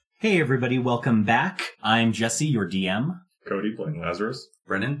Hey everybody, welcome back. I'm Jesse, your DM. Cody playing Lazarus.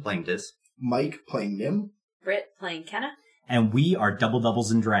 Brennan playing Dis. Mike playing Nim. Britt playing Kenna. And we are Double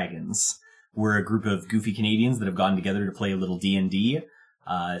Doubles and Dragons. We're a group of goofy Canadians that have gotten together to play a little D&D.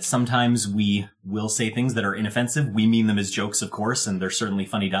 Sometimes we will say things that are inoffensive. We mean them as jokes, of course, and they're certainly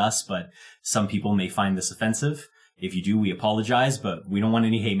funny to us, but some people may find this offensive. If you do, we apologize, but we don't want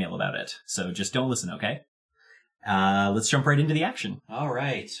any hate mail about it. So just don't listen, okay? Let's jump right into the action. All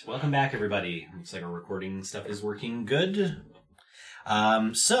right. Welcome back, everybody. Looks like our recording stuff is working good.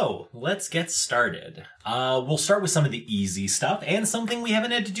 So let's get started. We'll start with some of the easy stuff and something we haven't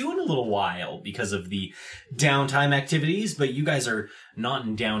had to do in a little while because of the downtime activities, but you guys are not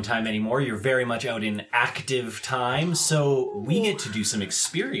in downtime anymore. You're very much out in active time, so we get to do some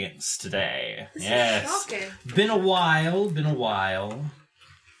experience today. This yes. is shocking. Been a while.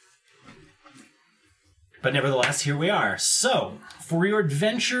 But nevertheless, here we are. So, for your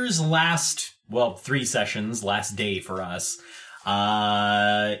adventures last 3 sessions, last day for us,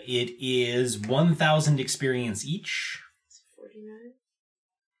 it is 1,000 experience each. 49.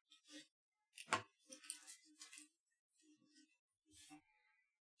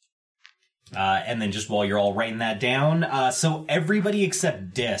 And then just while you're all writing that down, so everybody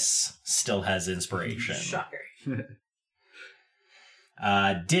except Dis still has inspiration. Shocker.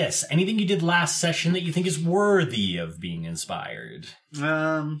 Dis, anything you did last session that you think is worthy of being inspired?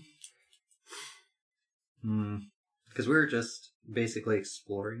 Because we were just basically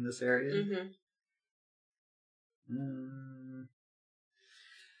exploring this area.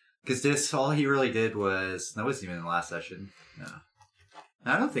 Because Dis, all he really did was... That wasn't even in the last session. No.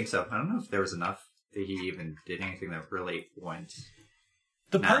 I don't think so. I don't know if there was enough that he even did anything that really went...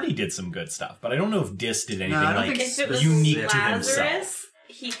 The party did some good stuff, but I don't know if Dis did anything I don't like think If it was unique to Lazarus, himself.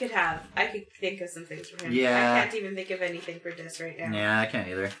 he could have. I could think of some things for him. Yeah. I can't even think of anything for Dis right now. Yeah, I can't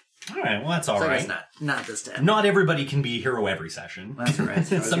either. All right, well, that's all So I right. guess not this time. Not everybody can be a hero every session. That's right. I was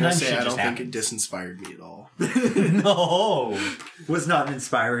gonna Sometimes say, shit I just don't think happens. it disinspired me at all. No. Was not an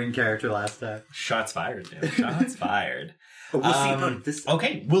inspiring character last time. Shots fired, dude. Shots fired. But we'll see about this time.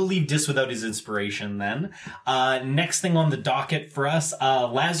 Okay, we'll leave Dis without his inspiration then. Next thing on the docket for us,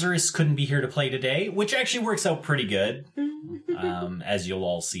 Lazarus couldn't be here to play today, which actually works out pretty good, as you'll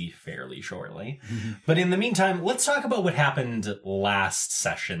all see fairly shortly. But in the meantime, let's talk about what happened last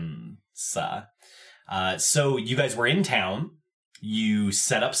session. So you guys were in town. You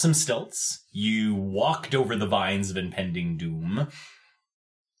set up some stilts. You walked over the vines of impending doom.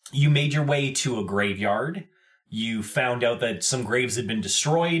 You made your way to a graveyard. You found out that some graves had been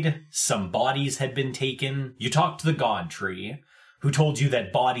destroyed, some bodies had been taken. You talked to the God Tree, who told you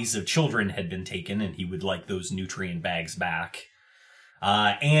that bodies of children had been taken and he would like those nutrient bags back.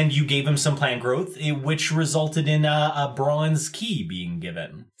 And you gave him some plant growth, which resulted in a bronze key being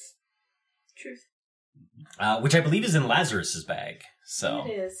given. Truth. Which I believe is in Lazarus's bag. So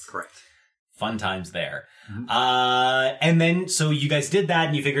It is. Correct. fun times there. And then, so you guys did that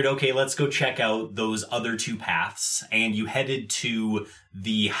and you figured, okay, let's go check out those other two paths. And you headed to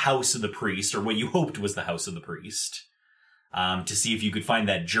the house of the priest, or what you hoped was the house of the priest, to see if you could find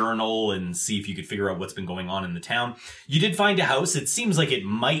that journal and see if you could figure out what's been going on in the town. You did find a house. It seems like it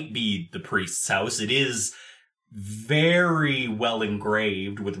might be the priest's house. It is very well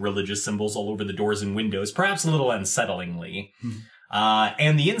engraved with religious symbols all over the doors and windows, perhaps a little unsettlingly.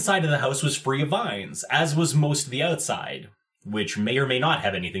 And the inside of the house was free of vines, as was most of the outside, which may or may not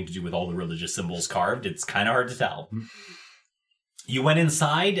have anything to do with all the religious symbols carved. It's kind of hard to tell. You went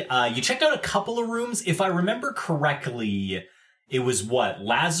inside. You checked out a couple of rooms. If I remember correctly, it was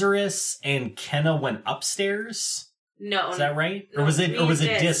Lazarus and Kenna went upstairs? No. Is that right? No, or was it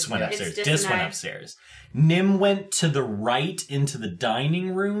Dis. Dis went Yeah. upstairs? It's Dis Dis and went I. upstairs. Nim went to the right into the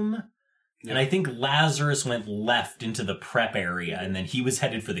dining room. And I think Lazarus went left into the prep area, and then he was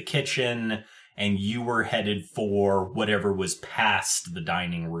headed for the kitchen, and you were headed for whatever was past the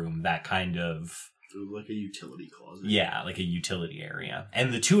dining room, that kind of... Like a utility closet. Yeah, like a utility area.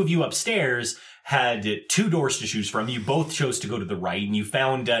 And the two of you upstairs had 2 doors to choose from. You both chose to go to the right, and you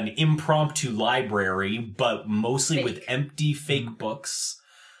found an impromptu library, but mostly Fake. with empty fake books,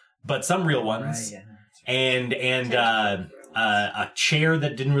 but some real ones. Right, yeah. And a chair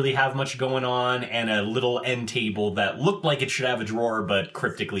that didn't really have much going on, and a little end table that looked like it should have a drawer, but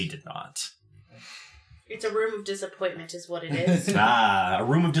cryptically did not. It's a room of disappointment is what it is. A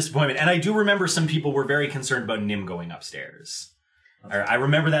room of disappointment. And I do remember some people were very concerned about Nim going upstairs. I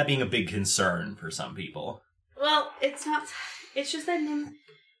remember that being a big concern for some people. Well, it's not... It's just that Nim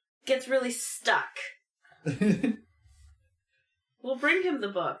gets really stuck. We'll bring him the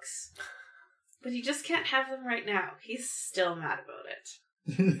books. But he just can't have them right now. He's still mad about it.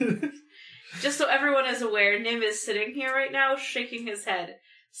 Just so everyone is aware, Nim is sitting here right now, shaking his head,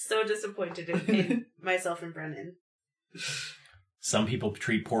 so disappointed in myself and Brennan. Some people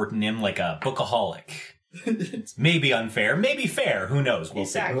treat poor Nim like a bookaholic. It's maybe unfair, maybe fair. Who knows? We'll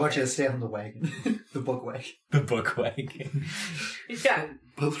Exactly. We want you to stay on the wagon. The book wagon. see. The book wagon. Yeah.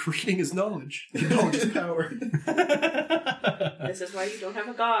 But reading is knowledge. Knowledge is power. This is why you don't have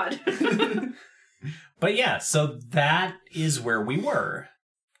a god. But yeah, so that is where we were.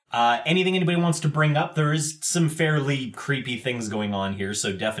 Anything anybody wants to bring up? There is some fairly creepy things going on here,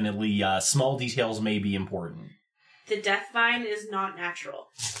 so definitely small details may be important. The death vine is not natural,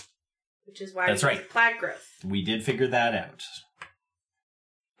 which is why That's right. plant growth. We did figure that out.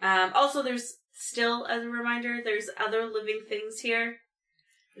 Also, there's still, as a reminder, there's other living things here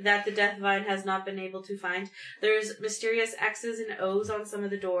that the death vine has not been able to find. There's mysterious X's and O's on some of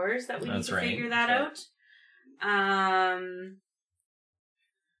the doors that we That's need to right. figure that out.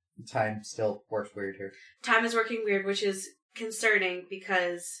 Time still works weird here. Time is working weird, which is concerning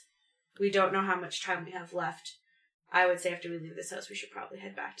because we don't know how much time we have left. I would say after we leave this house, we should probably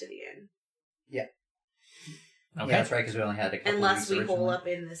head back to the inn. Yeah. Okay. Yeah, that's right, because we only had a couple Unless weeks we hole originally.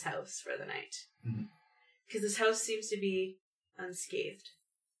 up in this house for the night. Mhm. Because this house seems to be unscathed.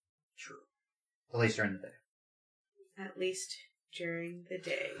 True. At least during the day. At least during the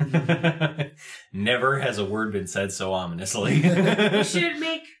day. Never has a word been said so ominously. We should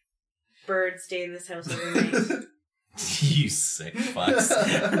make birds stay in this house overnight. You sick fucks.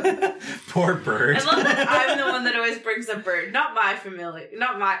 Poor bird. I love that I'm the one that always brings up bird. Not my familiar.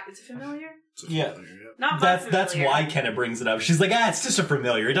 Not my... It's a familiar? Yeah. Not my familiar. That's why Kenna brings it up. She's like, it's just a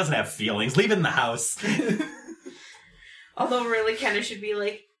familiar. It doesn't have feelings. Leave it in the house. Although really Kenna should be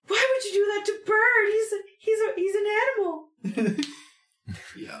like, why would you do that to Bird? He's an animal.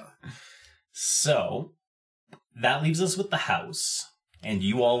 Yeah. So, that leaves us with the house, and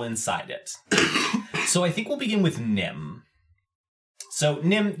you all inside it. So I think we'll begin with Nim. So,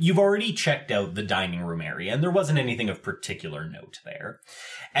 Nim, you've already checked out the dining room area, and there wasn't anything of particular note there.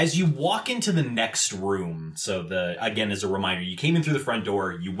 As you walk into the next room, so again, as a reminder, you came in through the front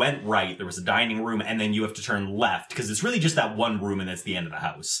door, you went right, there was a dining room, and then you have to turn left, because it's really just that one room, and that's the end of the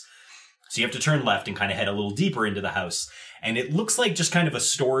house. So you have to turn left and kind of head a little deeper into the house. And it looks like just kind of a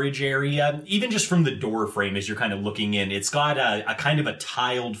storage area, even just from the door frame as you're kind of looking in. It's got a kind of a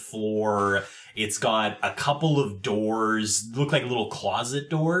tiled floor. It's got a couple of doors, look like little closet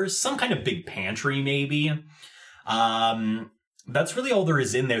doors, some kind of big pantry maybe. That's really all there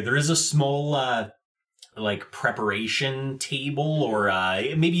is in there. There is a small, like preparation table or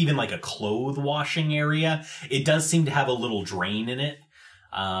maybe even like a clothes washing area. It does seem to have a little drain in it.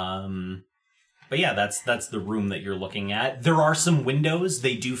 But yeah, that's the room that you're looking at. There are some windows.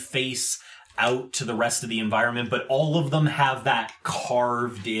 They do face out to the rest of the environment, but all of them have that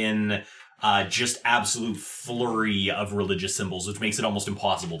carved in, just absolute flurry of religious symbols, which makes it almost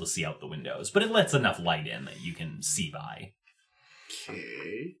impossible to see out the windows. But it lets enough light in that you can see by.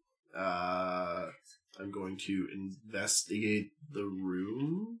 Okay. I'm going to investigate the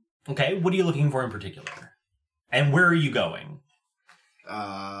room. Okay, what are you looking for in particular? And where are you going?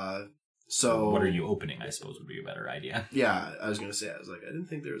 So What are you opening, I suppose, would be a better idea. Yeah, I was gonna say, I didn't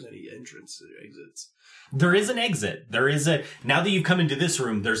think there was any entrance or exits. There is an exit. Now that you've come into this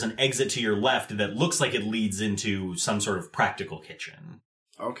room, there's an exit to your left that looks like it leads into some sort of practical kitchen.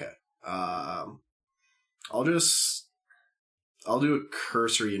 Okay. I'll do a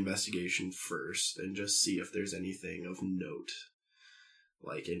cursory investigation first and just see if there's anything of note.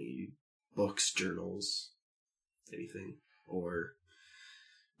 Like any books, journals, anything. Or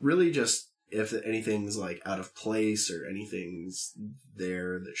really just if anything's like out of place or anything's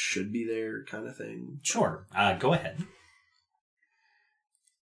there that should be there kind of thing. Sure. Go ahead.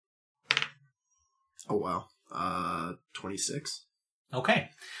 Oh, wow. 26. Okay.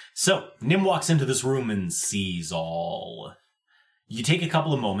 So, Nim walks into this room and sees all. You take a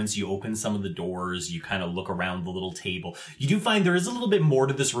couple of moments, you open some of the doors, you kind of look around the little table. You do find there is a little bit more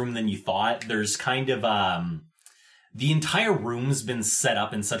to this room than you thought. There's kind of, the entire room's been set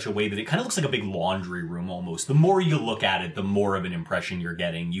up in such a way that it kind of looks like a big laundry room almost. The more you look at it, the more of an impression you're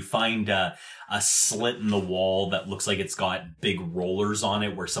getting. You find a slit in the wall that looks like it's got big rollers on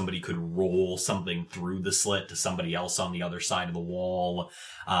it where somebody could roll something through the slit to somebody else on the other side of the wall.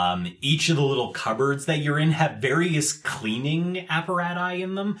 Each of the little cupboards that you're in have various cleaning apparati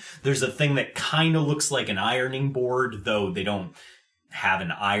in them. There's a thing that kind of looks like an ironing board, though they don't have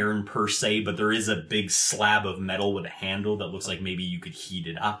an iron per se, but there is a big slab of metal with a handle that looks like maybe you could heat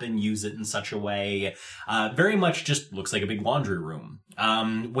it up and use it in such a way. Very much just looks like a big laundry room.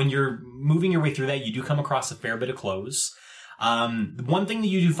 When you're moving your way through that, you do come across a fair bit of clothes. One thing that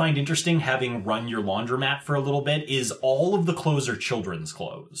you do find interesting, having run your laundromat for a little bit, is all of the clothes are children's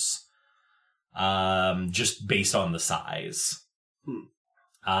clothes. Just based on the size.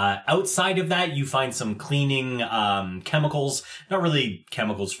 Outside of that, you find some cleaning chemicals. Not really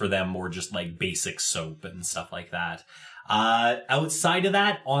chemicals for them, more just like basic soap and stuff like that. Outside of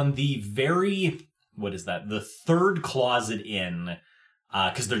that, on the the third closet in,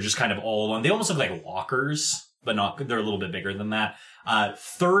 because they're just kind of all on, they almost look like lockers, but they're a little bit bigger than that.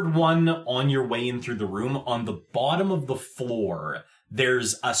 Third one on your way in through the room, on the bottom of the floor,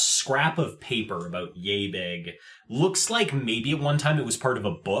 there's a scrap of paper about yay big. Looks like maybe at one time it was part of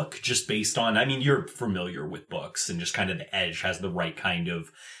a book, just based on, I mean, you're familiar with books, and just kind of the edge has the right kind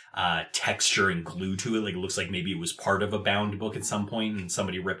of texture and glue to it. Like, it looks like maybe it was part of a bound book at some point and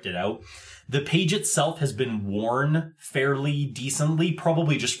somebody ripped it out. The page itself has been worn fairly decently,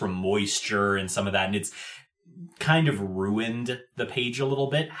 probably just from moisture and some of that, and it's kind of ruined the page a little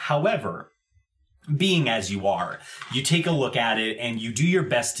bit. However, being as you are, you take a look at it and you do your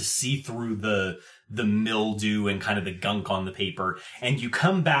best to see through the mildew and kind of the gunk on the paper, and you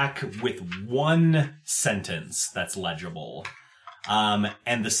come back with one sentence that's legible.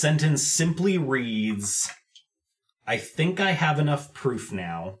 And the sentence simply reads, "I think I have enough proof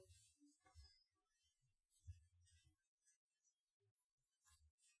now."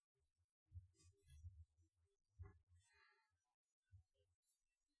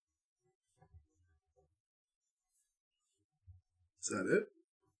 Is that it?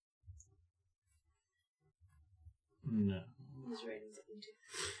 No. He's writing something too.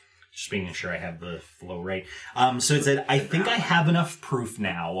 Just making sure I have the flow right. So it said, "I think I have enough proof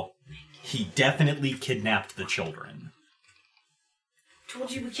now. He definitely kidnapped the children."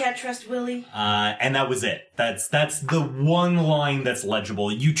 Told you we can't trust Willie. And that was it. That's the one line that's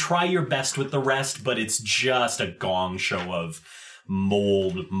legible. You try your best with the rest, but it's just a gong show of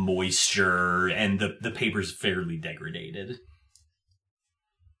mold, moisture, and the paper's fairly degraded.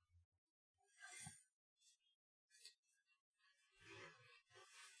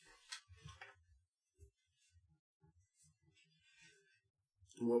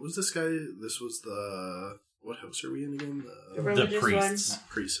 What was this guy? This was what house are we in again? The religious priests. one.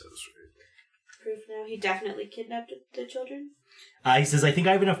 Priest house, right? Proof now. He definitely kidnapped the children. He says, "I think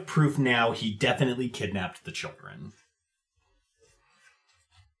I have enough proof now. He definitely kidnapped the children."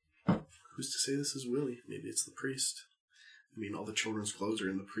 Who's to say this is Willie? Maybe it's the priest. I mean, all the children's clothes are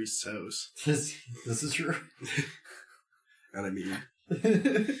in the priest's house. This is true. And I mean...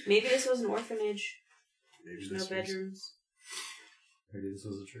 Maybe this was an orphanage. Maybe There's no bedrooms. Maybe this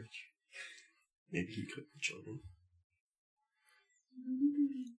was a church. Maybe he cooked the children.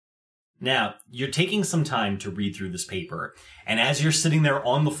 Now, you're taking some time to read through this paper, and as you're sitting there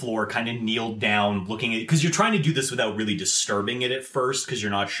on the floor, kind of kneeled down, looking at it, because you're trying to do this without really disturbing it at first, because you're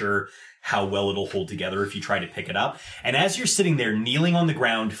not sure how well it'll hold together if you try to pick it up. And as you're sitting there, kneeling on the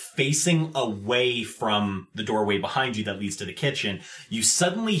ground, facing away from the doorway behind you that leads to the kitchen, you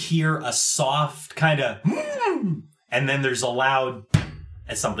suddenly hear a soft kind of, and then there's a loud,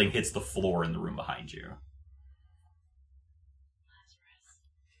 as something hits the floor in the room behind you.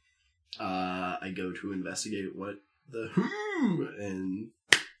 I go to investigate what the and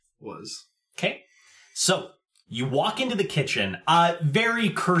was. Okay. So, you walk into the kitchen. Very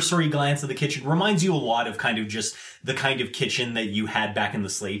cursory glance at the kitchen. Reminds you a lot of kind of just the kind of kitchen that you had back in the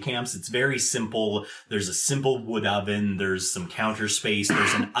slave camps. It's very simple. There's a simple wood oven. There's some counter space.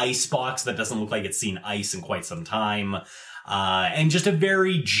 There's an ice box that doesn't look like it's seen ice in quite some time. And just a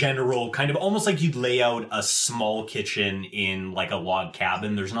very general, kind of almost like you'd lay out a small kitchen in like a log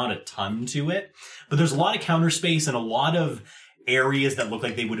cabin. There's not a ton to it, but there's a lot of counter space and a lot of areas that look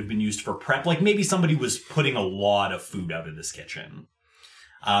like they would have been used for prep. Like maybe somebody was putting a lot of food out of this kitchen.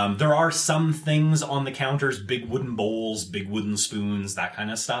 There are some things on the counters, big wooden bowls, big wooden spoons, that kind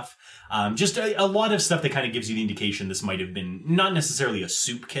of stuff. Just a lot of stuff that kind of gives you the indication this might have been not necessarily a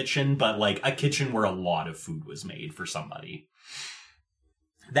soup kitchen, but like a kitchen where a lot of food was made for somebody.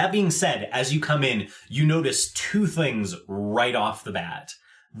 That being said, as you come in, you notice two things right off the bat.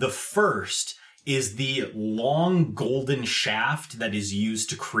 The first is the long golden shaft that is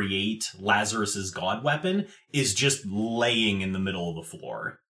used to create Lazarus's god weapon is just laying in the middle of the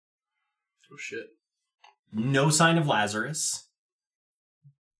floor. Oh shit. No sign of Lazarus.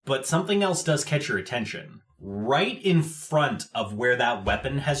 But something else does catch your attention. Right in front of where that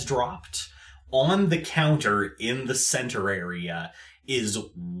weapon has dropped, on the counter in the center area, is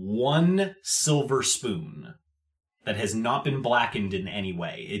one silver spoon that has not been blackened in any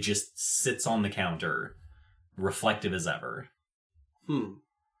way. It just sits on the counter, reflective as ever.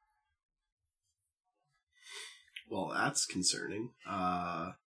 Well, that's concerning.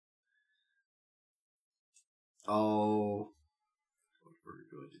 Where do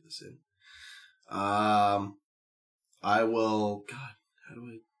I do this in? I will. God, how do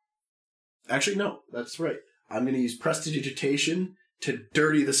I? Actually, no. That's right. I'm going to use prestidigitation to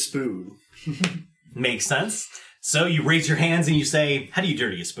dirty the spoon. Makes sense. So you raise your hands and you say, "How do you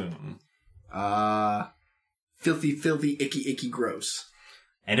dirty a spoon?" Filthy, filthy, icky, icky, gross.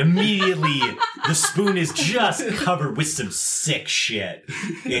 And immediately the spoon is just covered with some sick shit.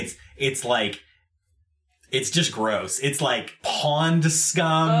 It's like, it's just gross. It's like pond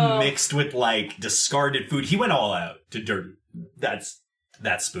scum mixed with like discarded food. He went all out to dirty that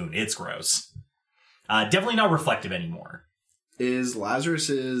spoon. It's gross. Definitely not reflective anymore. Is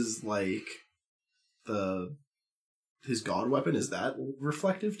Lazarus's like his god weapon, is that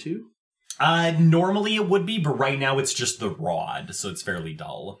reflective too? Normally it would be, but right now it's just the rod, so it's fairly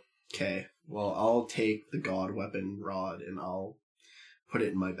dull. Okay, well, I'll take the god weapon rod and I'll put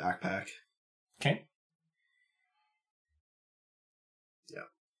it in my backpack. Okay. Yeah.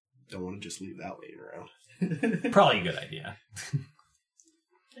 Don't want to just leave that laying around. Probably a good idea.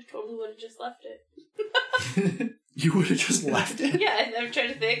 I totally would have just left it. You would have just left it? Yeah, I'm trying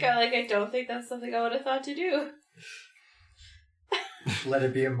to think. I don't think that's something I would have thought to do. Let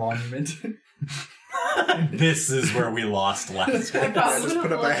it be a monument. This is where we lost Lazarus. I probably Just would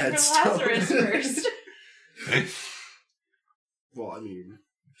put have up my looked for headstone. Lazarus first. Well, I mean...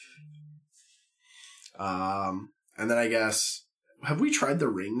 and then I guess... Have we tried the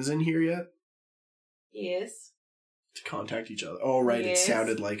rings in here yet? Yes. To contact each other? Oh, right, Yes. It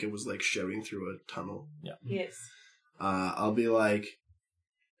sounded like it was like shouting through a tunnel. Yes. I'll be like...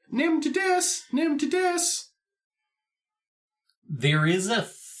 Nim to dis! Nim to dis! There is a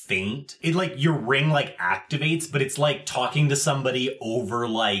faint, your ring activates, but it's like talking to somebody over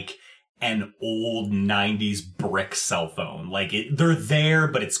like an old 90s brick cell phone. They're there,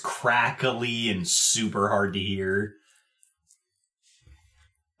 but it's crackly and super hard to hear.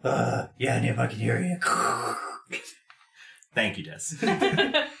 Yeah, Nim, I can hear you. Thank you, Des.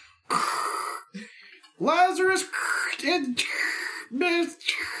 Lazarus!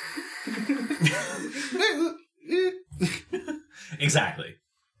 Exactly.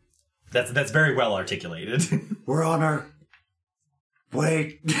 That's very well articulated. We're on our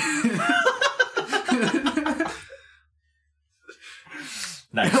way.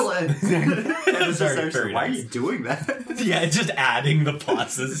 Nice. Very Why are nice. you doing that? Yeah, just adding the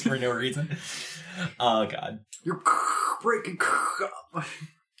pauses for no reason. Oh, God. You're breaking up.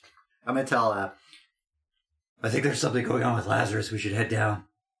 I'm gonna tell I think there's something going on with Lazarus. We should head down.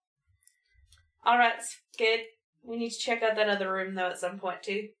 Alright, good. We need to check out that other room, though, at some point,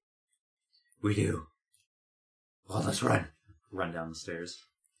 too. We do. Well, let's run. run down the stairs.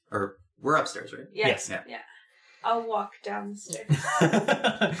 Or we're upstairs, right? Yeah. Yes. Yeah. I'll walk down the stairs.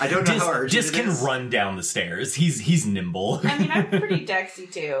 I don't know how urgent Dis it can is. run down the stairs. He's nimble. I mean, I'm pretty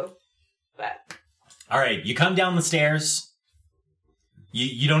dexy, too. But... All right, you come down the stairs.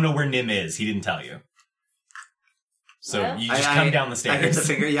 You don't know where Nim is. He didn't tell you. So Well, you just come down the stairs. I hit the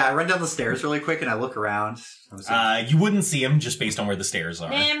finger. Yeah, I run down the stairs really quick and I look around. You wouldn't see him just based on where the stairs are.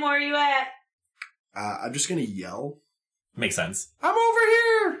 Nim, where are you at? I'm just gonna yell. Makes sense. I'm over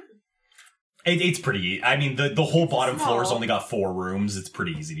here! It's pretty. I mean, the whole bottom Small. floor's only got 4 rooms. It's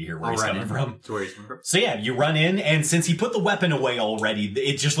pretty easy to hear where he's coming from. That's where he's coming from. So yeah, you run in, and since he put the weapon away already,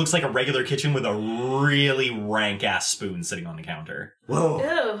 it just looks like a regular kitchen with a really rank-ass spoon sitting on the counter. Whoa.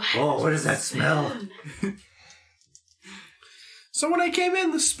 Ew. Whoa, what does that smell? So when I came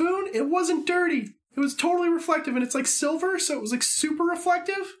in, the spoon, it wasn't dirty. It was totally reflective, and it's like silver, so it was like super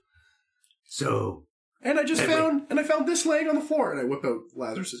reflective. So, And I just Hey, found this laying on the floor, and I whip out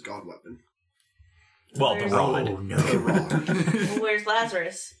Lazarus' god weapon. Well, the Where's- rod. oh no. Well, where's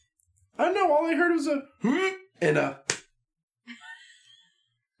Lazarus? I don't know, all I heard was a and a...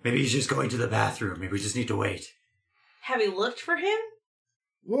 Maybe he's just going to the bathroom. Maybe we just need to wait. Have you looked for him?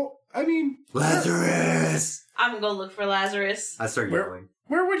 Well, I mean... Lazarus! I'm gonna go look for Lazarus. I start yelling.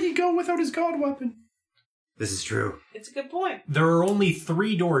 Where would he go without his god weapon? This is true. It's a good point. There are only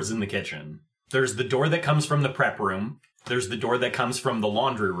 3 doors in the kitchen. There's the door that comes from the prep room, there's the door that comes from the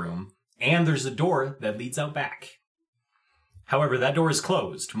laundry room, and there's a door that leads out back. However, that door is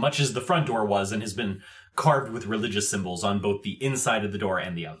closed, much as the front door was and has been carved with religious symbols on both the inside of the door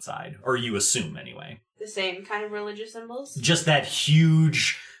and the outside. Or you assume, anyway. The same kind of religious symbols? Just that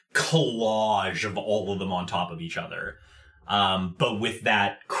huge collage of all of them on top of each other. But with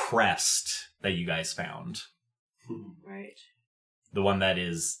that crest that you guys found. Right. The one that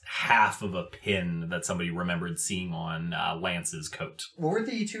is half of a pin that somebody remembered seeing on Lance's coat. What were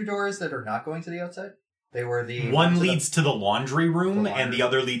the 2 doors that are not going to the outside? They were the One leads to the laundry room, The and laundry. the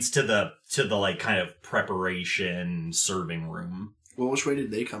other leads to the like kind of preparation serving room. Well, which way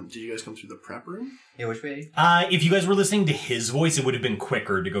did they come? Did you guys come through the prep room? Yeah, which way? If you guys were listening to his voice, it would have been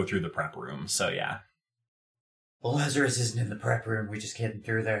quicker to go through the prep room. So yeah. Well, Lazarus isn't in the prep room. We just came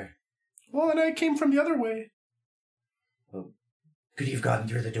through there. Well, and I came from the other way. Could you have gotten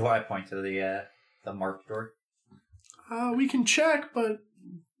through the door? I point to the marked door. We can check, but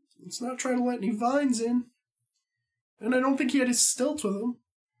it's not trying to let any vines in. And I don't think he had his stilts with him.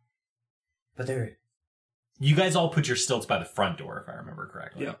 But there. You guys all put your stilts by the front door, if I remember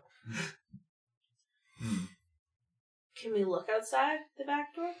correctly. Yeah. Can we look outside the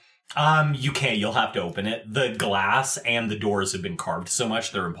back door? You can't. You'll have to open it. The glass and the doors have been carved so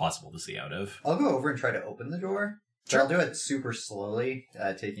much they're impossible to see out of. I'll go over and try to open the door. But Sure. I'll do it super slowly,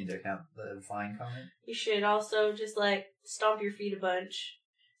 taking into account the vine comment. You should also just stomp your feet a bunch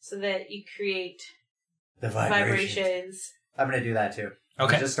so that you create The vibrations. I'm going to do that too.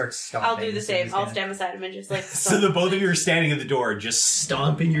 Okay. I'll just start stomping. I'll do the as soon same. as I'll I can. stand beside him and just So the both of you are standing at the door, just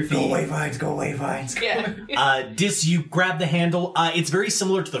stomping your feet. Go away, vines! Go away, vines! Yeah. Dis, you grab the handle. It's very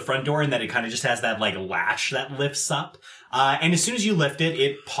similar to the front door in that it kind of just has that latch that lifts up. And as soon as you lift it,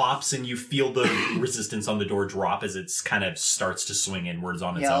 it pops and you feel the resistance on the door drop as it's kind of starts to swing inwards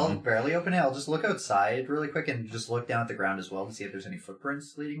on its Yeah, I'll own. barely open it. I'll just look outside really quick and just look down at the ground as well to see if there's any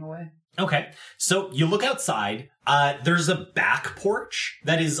footprints leading away. Okay, so you look outside. There's a back porch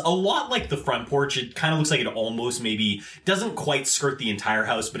that is a lot like the front porch. It kind of looks like it almost maybe doesn't quite skirt the entire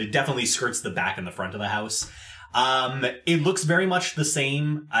house, but it definitely skirts the back and the front of the house. It looks very much the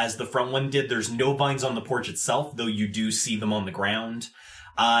same as the front one did. There's no vines on the porch itself, though you do see them on the ground.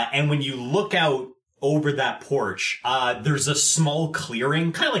 And when you look out over that porch, there's a small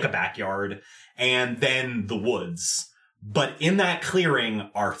clearing, kind of like a backyard, and then the woods. But in that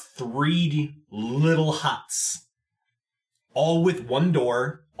clearing are 3 little huts, all with one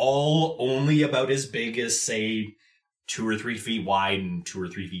door, all only about as big as, say, 2 or 3 feet wide and 2 or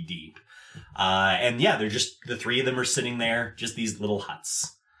 3 feet deep. And yeah, they're just, the 3 of them are sitting there, just these little huts.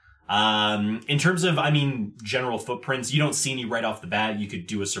 In terms of, general footprints, you don't see any right off the bat. You could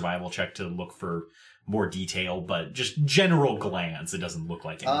do a survival check to look for more detail, but just general glance, it doesn't look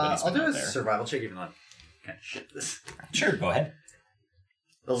like anybody's I'll been do out a there. survival check even though I'm kind of shit at this. Sure, go ahead.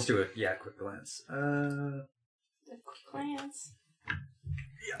 I'll just do a quick glance. Glance.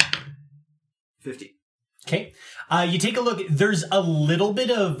 50. Okay. You take a look. There's a little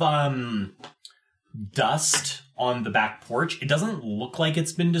bit of dust on the back porch. It doesn't look like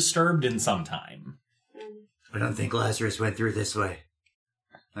it's been disturbed in some time. I don't think Lazarus went through this way.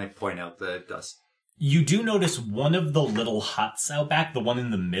 I point out the dust. You do notice one of the little huts out back, the one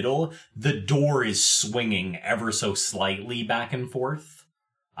in the middle, the door is swinging ever so slightly back and forth.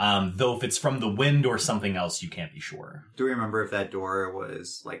 Though if it's from the wind or something else, you can't be sure. Do we remember if that door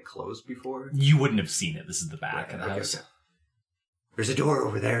was closed before? You wouldn't have seen it. This is the back of the Okay, house. okay. There's a door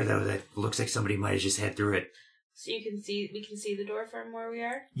over there, though, that looks like somebody might have just had through it. So we can see the door from where we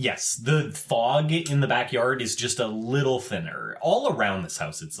are? Yes, the fog in the backyard is just a little thinner. All around this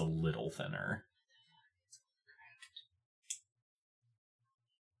house, it's a little thinner.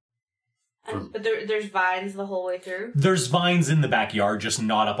 But there's vines the whole way through? There's vines in the backyard, just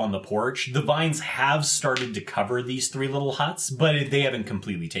not up on the porch. The vines have started to cover these 3 little huts, but they haven't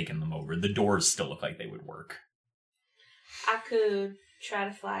completely taken them over. The doors still look like they would work. I could try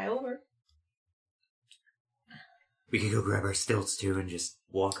to fly over. We could go grab our stilts, too, and just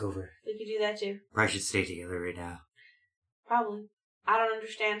walk over. We could do that too. Probably should stay together right now. Probably. I don't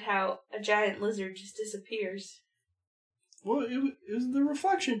understand how a giant lizard just disappears. Well, it was the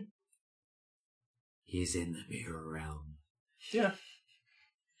reflection. He's in the mirror realm. Yeah.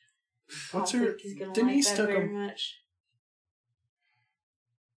 What's I don't her... think he's gonna Denise like that took very him. much.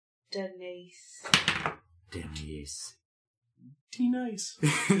 Denise. Denise. T-nice.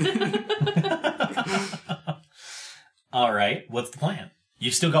 All right, what's the plan?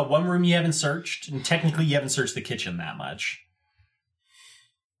 You've still got one room you haven't searched, and technically you haven't searched the kitchen that much.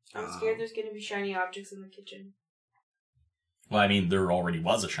 I'm scared there's gonna be shiny objects in the kitchen. Well, there already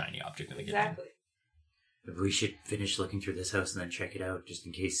was a shiny object in the kitchen. Exactly. We should finish looking through this house and then check it out, just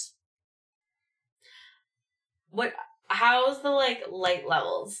in case. How's the light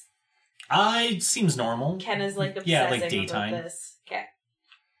levels? It seems normal. Ken is obsessing Yeah, daytime. about this. Okay.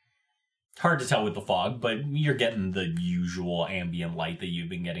 Hard to tell with the fog, but you're getting the usual ambient light that you've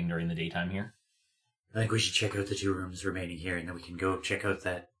been getting during the daytime here. I think we should check out the 2 rooms remaining here, and then we can go check out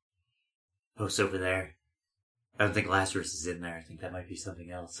that house over there. I don't think Lazarus is in there. I think that might be something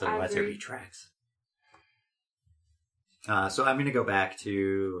else. I Otherwise, there'd agree. be tracks. So I'm going to go back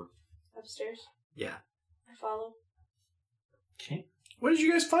to... Upstairs. Yeah. follow. Okay. What did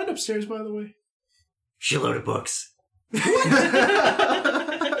you guys find upstairs, by the way? Shitload of books. You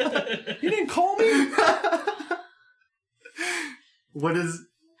didn't call me? What is...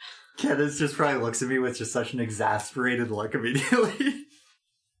 Kenneth just probably looks at me with just such an exasperated look immediately.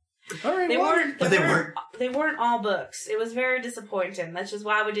 All right, They well, weren't. But they weren't. They weren't all books. It was very disappointing. That's just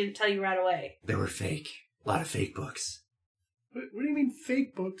why we didn't tell you right away. They were fake. A lot of fake books. what do you mean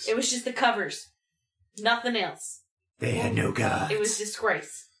fake books? It was just the covers, nothing else. They had no gods. It was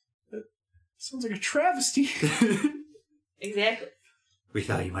disgrace. Sounds like a travesty. Exactly. We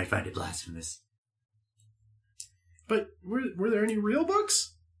thought you might find it blasphemous. But were there any real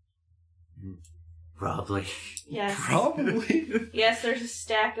books? Probably. Yes. Probably. Yes, there's a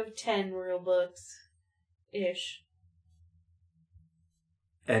stack of 10 real books. Ish.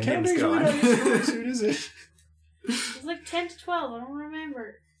 And Can't Nim's make really gone. not your strong suit, is it? It was like 10 to 12. I don't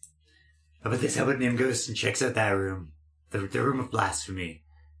remember. How about this? How about Nim goes and checks out that room? The room of blasphemy.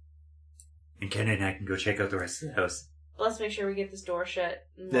 And Ken and I can go check out the rest of the house. Let's make sure we get this door shut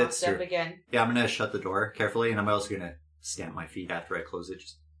and That's locked up true. again. Yeah, I'm gonna shut the door carefully, and I'm also gonna stamp my feet after I close it,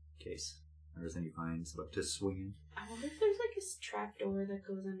 just in case there's any vines about to swing in. I wonder if there's like a trap door that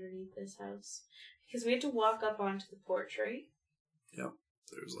goes underneath this house. Because we had to walk up onto the porch, right?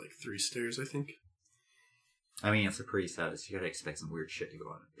 There's like 3 stairs, I think. I mean, it's a priest house. You gotta expect some weird shit to go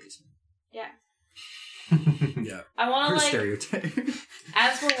on in the basement. Yeah. Yeah. I want to like, stereotype.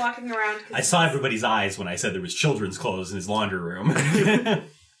 as we're walking around... 'cause I saw everybody's eyes when I said there was children's clothes in his laundry room.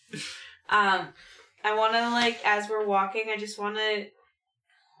 I want to, like, as we're walking, I just want to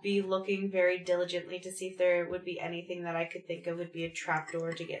be looking very diligently to see if there would be anything that I could think of would be a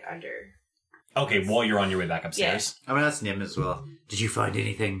trapdoor to get under. Okay, while you're on your way back upstairs. I'm gonna ask Nim as well. Did you find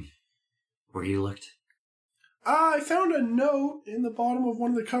anything where you looked? I found a note in the bottom of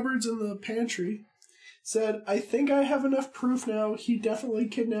one of the cupboards in the pantry. Said, I think I have enough proof now he definitely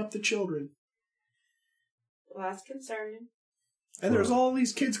kidnapped the children. Well, that's concerning. And there's all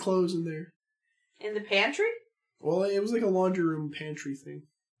these kids' clothes in there. In the pantry? Well, it was like a laundry room pantry thing.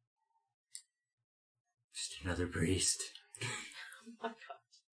 Just another priest. Oh my god.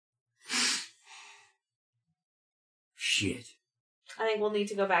 Shit. I think we'll need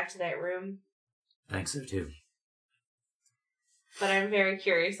to go back to that room. I think so too. But I'm very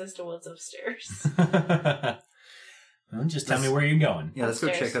curious as to what's upstairs. Well, just tell me where you're going. Yeah, let's go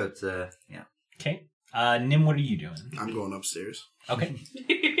Upstairs. check out, yeah. Okay. Nim, what are you doing? I'm going upstairs. Okay.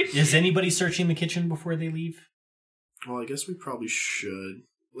 Is anybody searching the kitchen before they leave? Well, I guess we probably should.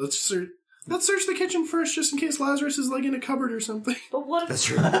 Let's search the kitchen first, just in case Lazarus is like in a cupboard or something. But what That's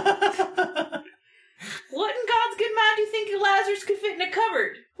if, true. what in God's good mind do you think Lazarus could fit in a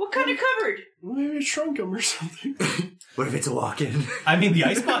cupboard? What kind of cupboard? Well, maybe it shrunk him or something. What if it's a walk-in? I mean, the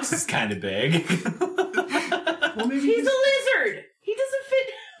icebox is kind of big. Well, maybe He's a lizard! He doesn't fit...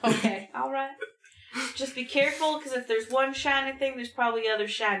 Okay, alright. Just be careful, because if there's one shiny thing, there's probably other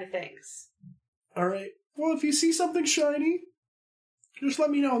shiny things. Alright. Well, if you see something shiny, just let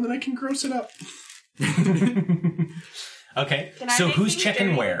me know, and then I can gross it up. Okay. Can I So make who's things checking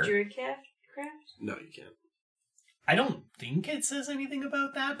dirty where? with Druid craft? No, you can't. I don't think it says anything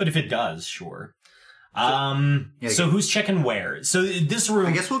about that, but if it does, sure. Yeah, So who's checking where? So this room.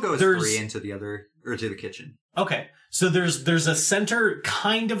 I guess we'll go as there's- 3 into the other, or to the kitchen. Okay. So there's a center,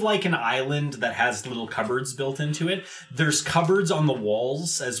 kind of like an island that has little cupboards built into it. There's cupboards on the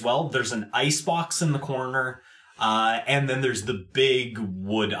walls as well. There's an icebox in the corner. And then there's the big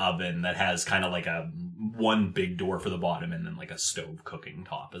wood oven that has kind of like one big door for the bottom and then like a stove cooking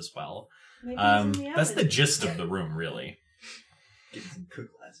top as well. Maybe he's in the That's the oven. gist of the room, really. Get some cook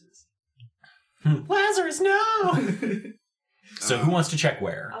Lazarus. Lazarus, no! So who wants to check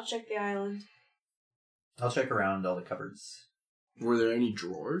where? I'll check the island. I'll check around all the cupboards. Were there any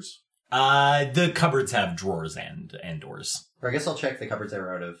drawers? The cupboards have drawers and doors. Or I guess I'll check the cupboards that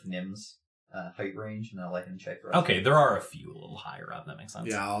are out of Nim's height range, and I'll let him check the rest. Okay, there are a few a little higher up, that makes sense.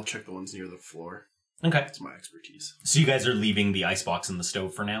 Yeah, I'll check the ones near the floor. Okay. That's my expertise. So you guys are leaving the icebox and the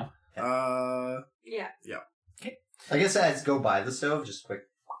stove for now? Yeah. I guess I'd go by the stove, just quick.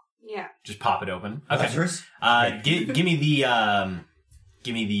 Yeah. Just pop it open. Okay. Lazarus? Give me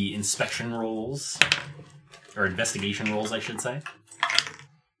the inspection rolls. Or investigation rolls, I should say.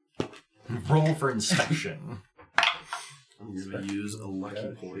 Roll for inspection. I'm going to use a lucky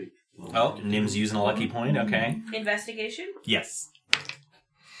point. Oh, Nim's using a lucky point, okay. Investigation? Yes.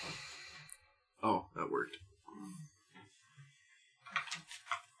 Oh, that worked.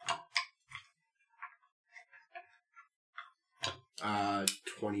 Uh,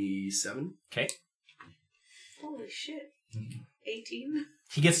 27. Okay. Holy shit. 18?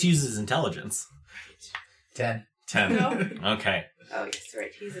 He gets to use his intelligence. 10. 10. No. Okay. Oh, yes,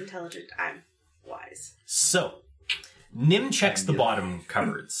 right. He's intelligent. I'm wise. So, Nim checks the bottom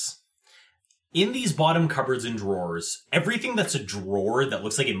cupboards. In these bottom cupboards and drawers, everything that's a drawer that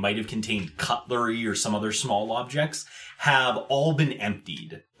looks like it might have contained cutlery or some other small objects have all been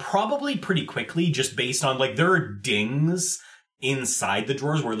emptied. Probably pretty quickly, just based on, like, there are dings inside the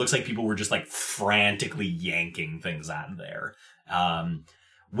drawers where it looks like people were just, like, frantically yanking things out of there.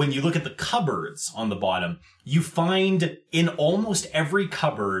 When you look at the cupboards on the bottom, you find in almost every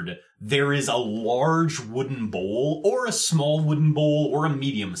cupboard there is a large wooden bowl or a small wooden bowl or a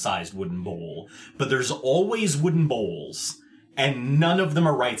medium-sized wooden bowl. But there's always wooden bowls, and none of them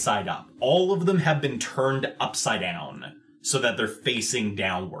are right side up. All of them have been turned upside down so that they're facing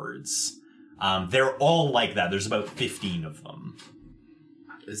downwards. They're all like that. There's about 15 of them.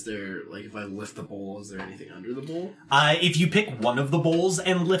 Is there, like, if I lift the bowl, is there anything under the bowl? If you pick one of the bowls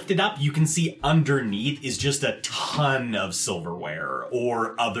and lift it up, you can see underneath is just a ton of silverware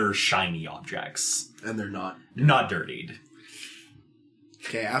or other shiny objects. And they're not. Not dirtied.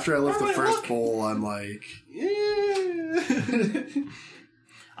 Okay, after I lift the first bowl, I'm like, yeah.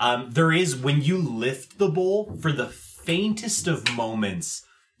 There is, when you lift the bowl, for the faintest of moments,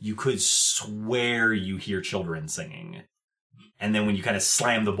 you could swear you hear children singing. And then when you kind of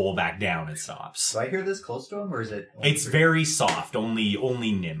slam the bowl back down, it stops. Do I hear this close to him, or is it... It's very soft.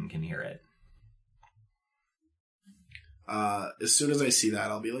 Only Nim can hear it. As soon as I see that,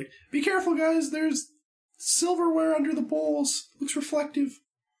 I'll be like, be careful, guys. There's silverware under the bowls. Looks reflective.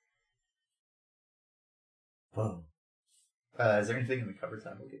 Whoa. Is there anything in the cupboards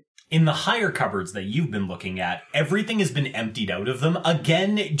I'm looking? In the higher cupboards that you've been looking at, everything has been emptied out of them.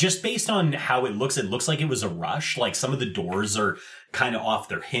 Again, just based on how it looks like it was a rush. Like, some of the doors are kind of off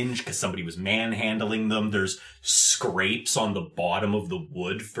their hinge because somebody was manhandling them. There's scrapes on the bottom of the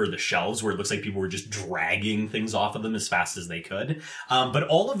wood for the shelves where it looks like people were just dragging things off of them as fast as they could. But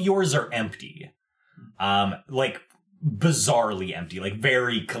all of yours are empty. Like, bizarrely empty. Like,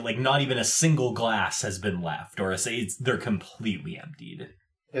 very, like, not even a single glass has been left. Or they're completely emptied.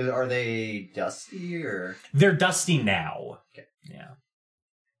 Are they dusty, or...? They're dusty now. Okay. Yeah.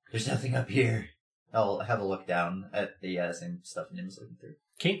 There's nothing up here. I'll have a look down at the same stuff Nim's looking through.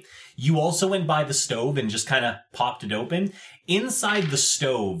 Okay. You also went by the stove and just kind of popped it open. Inside the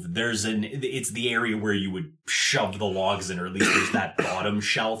stove, it's the area where you would shove the logs in, or at least there's that bottom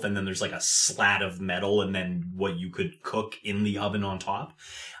shelf, and then there's like a slat of metal, and then what you could cook in the oven on top.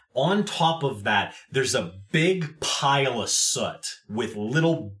 On top of that, there's a big pile of soot with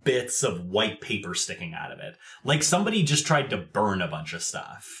little bits of white paper sticking out of it. Like somebody just tried to burn a bunch of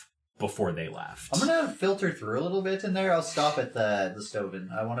stuff before they left. I'm gonna filter through a little bit in there. I'll stop at the stove, and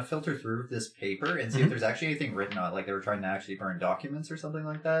I want to filter through this paper and see if there's actually anything written on it, like they were trying to actually burn documents or something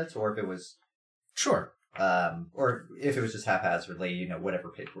like that, or if it was... Sure. Or if it was just haphazardly, whatever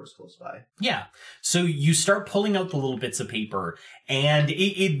paper was close by. Yeah. So you start pulling out the little bits of paper, and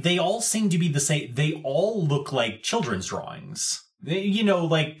they all seem to be the same. They all look like children's drawings.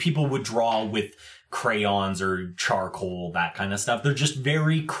 Like people would draw with crayons or charcoal, that kind of stuff. They're just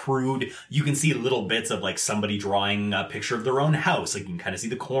very crude. You can see little bits of like somebody drawing a picture of their own house. Like you can kind of see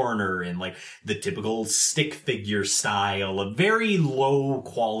the corner and like the typical stick figure style, a very low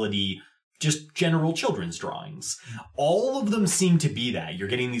quality, just general children's drawings. All of them seem to be that. You're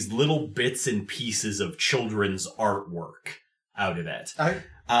getting these little bits and pieces of children's artwork out of it.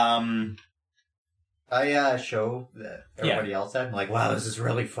 I show everybody else that. I'm like, wow, this is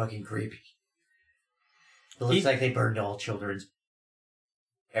really fucking creepy. It looks like they burned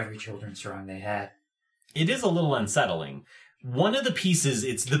every children's drawing they had. It is a little unsettling. One of the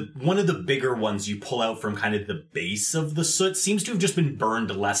pieces, one of the bigger ones you pull out from kind of the base of the soot, seems to have just been burned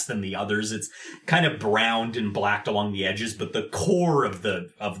less than the others. It's kind of browned and blacked along the edges, but the core of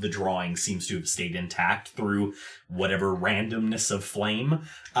the drawing seems to have stayed intact through whatever randomness of flame.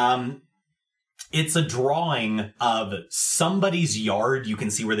 It's a drawing of somebody's yard. You can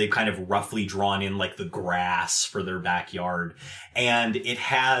see where they've kind of roughly drawn in like the grass for their backyard. And it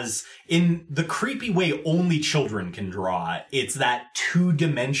has, in the creepy way only children can draw, it's that 2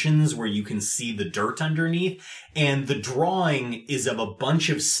 dimensions where you can see the dirt underneath. And the drawing is of a bunch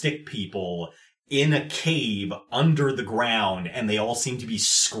of stick people in a cave under the ground, and they all seem to be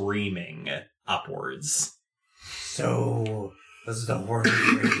screaming upwards. So, this is a horror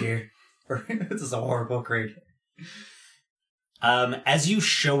right here. This is a horrible crate. As you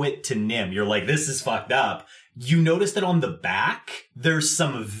show it to Nim, you're like, this is fucked up. You notice that on the back, there's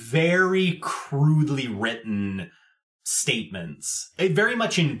some very crudely written statements. Very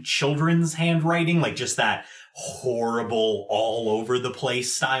much in children's handwriting, like just that horrible all over the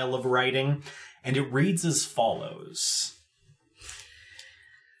place style of writing. and it reads as follows.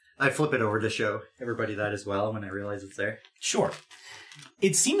 I flip it over to show everybody that as well when I realize it's there. Sure.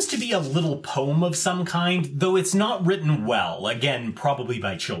 It seems to be a little poem of some kind, though it's not written well, again, probably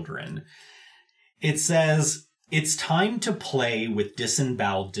by children. It says, "It's time to play with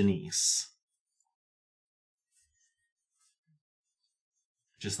disemboweled Denise."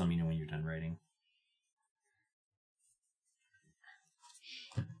 Just let me know when you're done writing.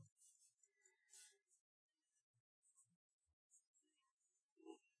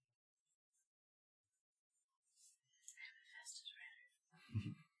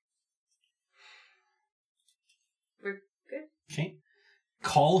 We're good. Okay.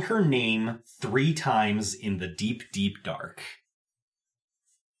 Call her name 3 times in the deep, deep dark.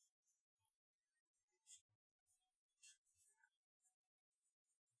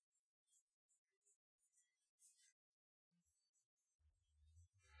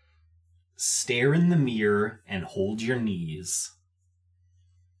 Stare in the mirror and hold your knees.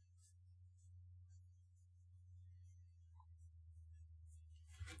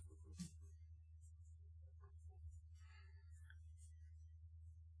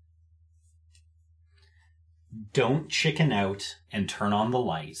 Don't chicken out and turn on the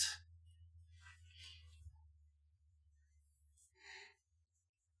light.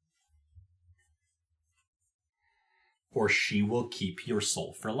 Or she will keep your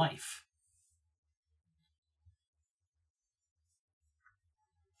soul for life.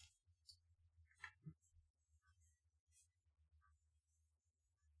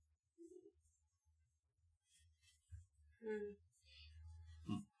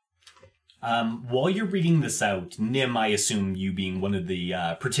 While you're reading this out, Nim, I assume you being one of the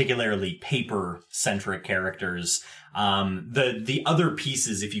particularly paper-centric characters, the other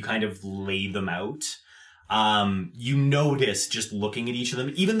pieces, if you kind of lay them out, you notice just looking at each of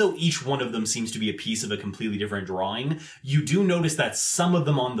them, even though each one of them seems to be a piece of a completely different drawing, you do notice that some of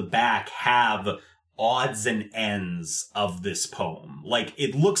them on the back have odds and ends of this poem. Like,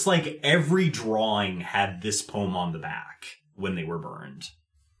 it looks like every drawing had this poem on the back when they were burned.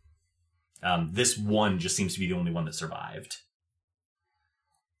 This one just seems to be the only one that survived.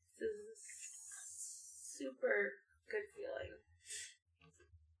 This is super good feeling.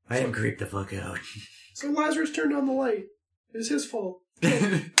 I am creeped the fuck out. So Lazarus turned on the light. It was his fault.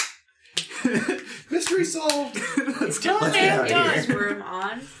 Mystery solved. Let's Still get have out of Dawn's here. room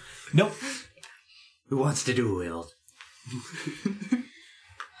on. Nope. Who wants to do it?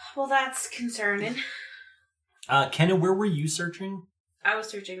 Well, that's concerning. Kenna, where were you searching? I was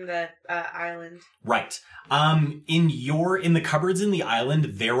searching the island. Right. In the cupboards in the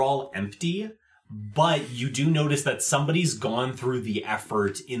island, they're all empty, but you do notice that somebody's gone through the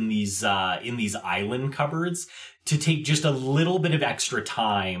effort in these island cupboards to take just a little bit of extra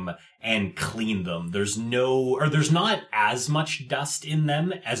time and clean them. There's not as much dust in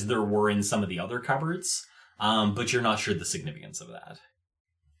them as there were in some of the other cupboards, but you're not sure the significance of that.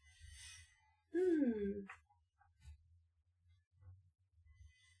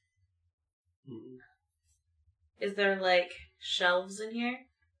 Is there, like, shelves in here?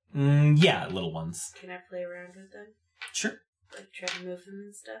 Yeah, little ones. Can I play around with them? Sure. Like, try to move them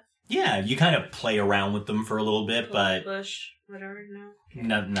and stuff? Yeah, you kind of play around with them for a little bit, but Bush, whatever,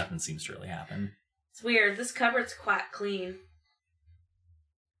 no? nothing seems to really happen. It's weird. This cupboard's quite clean.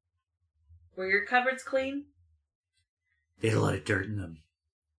 Were your cupboards clean? They had a lot of dirt in them.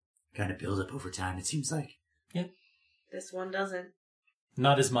 Kind of build up over time, it seems like. Yeah. This one doesn't.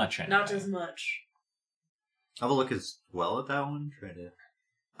 Not as much, anyway. Not as much. I'll have a look as well at that one. Try to.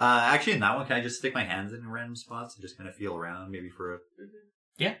 Actually, in that one, can I just stick my hands in random spots and just kind of feel around, maybe for a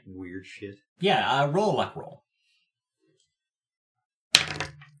Yeah. weird shit? Yeah, roll a luck roll.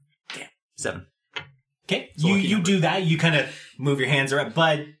 Damn. 7. Okay, So lucky you number. do that, you kind of move your hands around,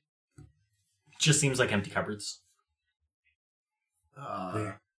 but just seems like empty cupboards.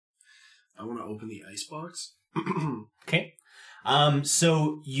 I want to open the icebox. Okay.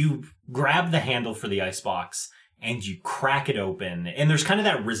 So you grab the handle for the icebox and you crack it open, and there's kind of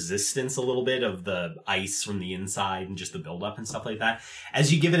that resistance a little bit of the ice from the inside and just the buildup and stuff like that.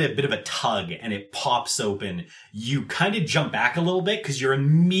 As you give it a bit of a tug and it pops open, you kind of jump back a little bit because you're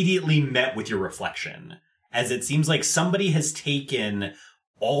immediately met with your reflection, as it seems like somebody has taken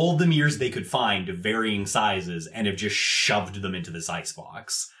all the mirrors they could find of varying sizes and have just shoved them into this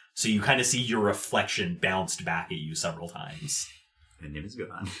icebox. So you kind of see your reflection bounced back at you several times. And Nim is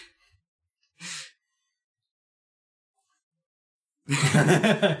gone.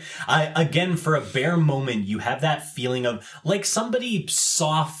 Again, for a bare moment, you have that feeling of like somebody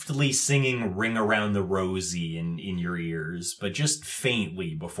softly singing Ring Around the Rosie in your ears, but just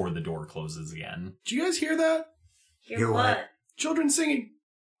faintly before the door closes again. Did you guys hear that? Hear what? Children singing.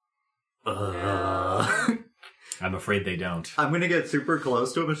 I'm afraid they don't. I'm gonna get super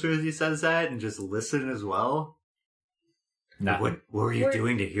close to him as soon as he says that and just listen as well. Nah. What were you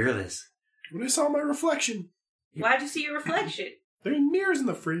doing to hear this? When I saw my reflection. Why'd you see your reflection? There are mirrors in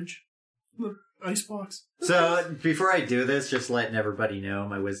the fridge. In the icebox. So, before I do this, just letting everybody know,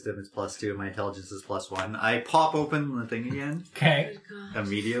 my wisdom is +2, my intelligence is +1. I pop open the thing again, Okay.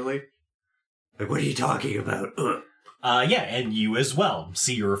 immediately. Like, what are you talking about? Ugh. Yeah, and you as well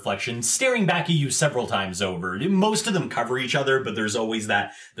see your reflection staring back at you several times over. Most of them cover each other, but there's always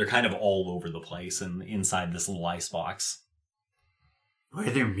that, they're kind of all over the place and inside this little icebox. Why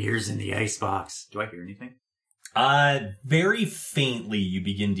are there mirrors in the icebox? Do I hear anything? Very faintly you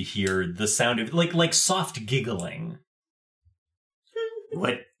begin to hear the sound of, like soft giggling.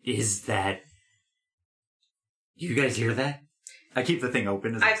 What is that? You guys hear that? I keep the thing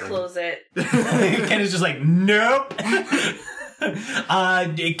open as I it's like- close it. Ken is just like, nope. Kenna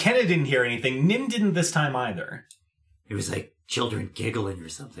didn't hear anything. Nim didn't this time either. It was like children giggling or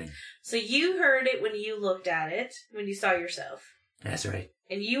something. So you heard it when you looked at it, when you saw yourself. That's right.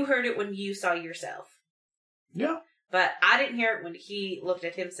 And you heard it when you saw yourself. Yeah. But I didn't hear it when he looked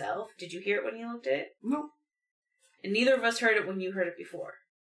at himself. Did you hear it when he looked at it? No. And neither of us heard it when you heard it before.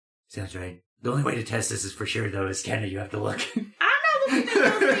 Sounds right. The only way to test this is for sure, though, is Kenna, you have to look. I'm not looking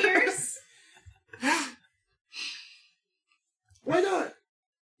at those ears. Why not?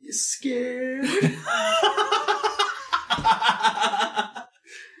 You scared?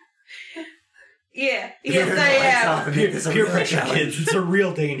 Yeah. Yes, I am. Peer pressure, kids. It's a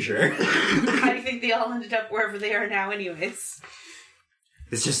real danger. How do you think they all ended up wherever they are now anyways?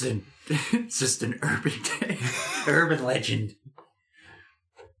 It's just an urban legend.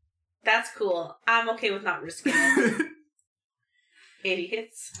 That's cool. I'm okay with not risking it.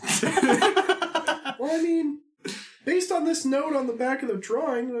 Idiots. Well, I mean, based on this note on the back of the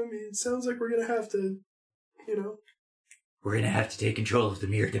drawing, I mean, it sounds like we're going to have to, We're gonna have to take control of the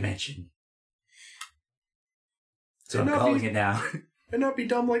mirror dimension. So I'm And not calling be- it now. and not be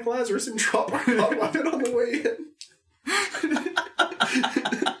dumb like Lazarus and drop our god weapon on the way in.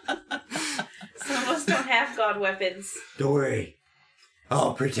 Some of us don't have god weapons. Don't worry.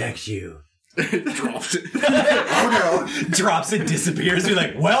 I'll protect you. Dropped it. Oh no. Drops it, disappears. You're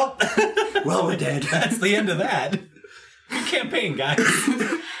like, well, Well, we're dead. that's the end of that. Good campaign, guys.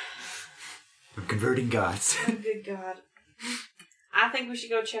 I'm converting gods. Oh, good God. I think we should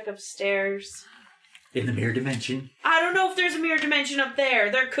go check upstairs. In the mirror dimension. I don't know if there's a mirror dimension up there.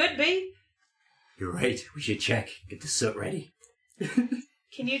 There could be. You're right. We should check. Get the soot ready.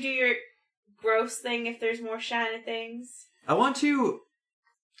 Can you do your gross thing if there's more shiny things? I want to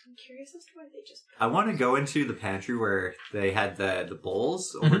curious as to why they just... I want to go into the pantry where they had the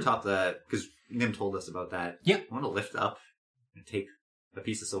bowls over top the... Because Nim told us about that. Yep. I want to lift up and take a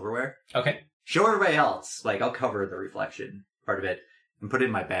piece of silverware. Okay. Show everybody else. Like, I'll cover the reflection part of it and put it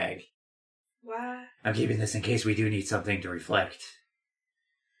in my bag. Why? I'm keeping this in case we do need something to reflect.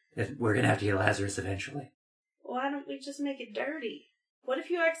 We're gonna have to get Lazarus eventually. Why don't we just make it dirty? What if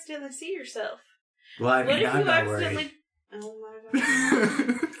you accidentally see yourself? Well, I What mean, if I'm you not accidentally... worried. Oh my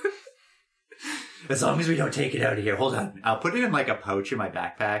god. As long as we don't take it out of here. Hold on. I'll put it in like a pouch in my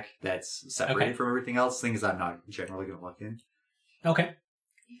backpack that's separated Okay. from everything else, things I'm not generally going to look in. Okay.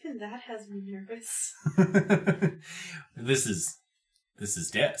 Even that has me nervous. This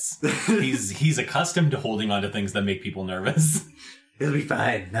is Des. He's accustomed to holding on to things that make people nervous. It'll be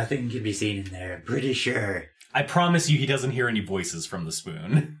fine. Nothing can be seen in there. I'm pretty sure. I promise you he doesn't hear any voices from the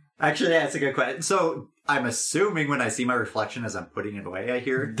spoon. Actually, that's a good question. So, I'm assuming when I see my reflection as I'm putting it away, I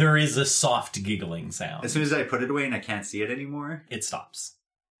hear... There is a soft giggling sound. As soon as I put it away and I can't see it anymore... It stops.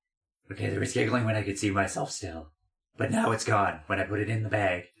 Okay, there was giggling when I could see myself still. But now it's gone when I put it in the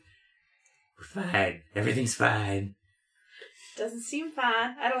bag. We're fine. Everything's fine. Doesn't seem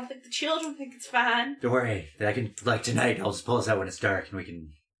fine. I don't think the children think it's fine. Don't worry. I can, like tonight, I'll just pull us out when it's dark and we can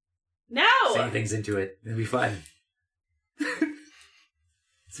No! say things into it. It'll be fun.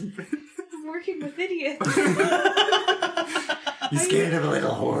 I'm working with idiots. You scared of a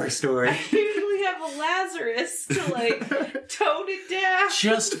little horror story? I usually have a Lazarus to, like, tone it down.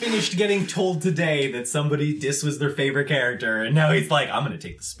 Just finished getting told today that Dis was their favorite character, and now he's like, I'm gonna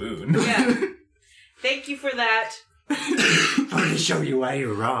take the spoon. Yeah. Thank you for that. I'm going to show you why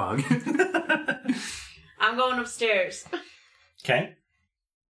you're wrong. I'm going upstairs. Okay.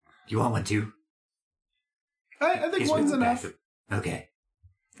 You want one too? I think He's one's with the enough. back Okay.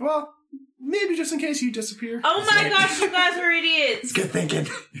 Well, maybe just in case you disappear. Oh my gosh, you guys are idiots! Good thinking.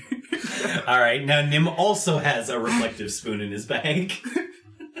 All right, now Nim also has a reflective spoon in his bag.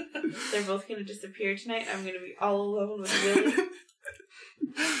 They're both gonna disappear tonight. I'm gonna be all alone with Willie.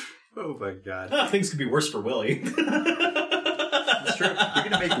 Oh my god. Oh, things could be worse for Willie. That's true. You're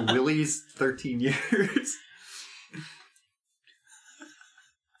gonna make Willie's 13 years.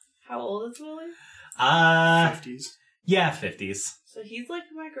 How old is Willie? 50s. Yeah, 50s. So he's like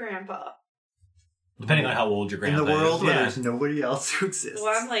my grandpa. Depending on how old your In grandpa the world is. where Yeah. there's nobody else who exists.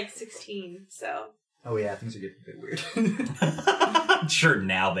 Well, I'm like 16, so Oh yeah, things are getting a bit weird. Sure,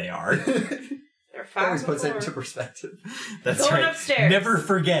 now they are. they're five. Always puts that before. into perspective. That's Going right. upstairs. Never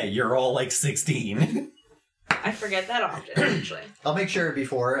forget, you're all like 16. I forget that often, actually. I'll make sure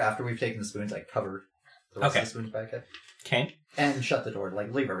after we've taken the spoons, I cover the rest Okay. of the spoons back up. Okay. And shut the door.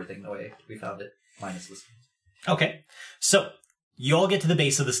 Like, leave everything the way we found it. Minus the spoons. Okay. So, you all get to the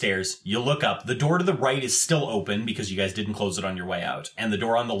base of the stairs. You look up. The door to the right is still open because you guys didn't close it on your way out. And the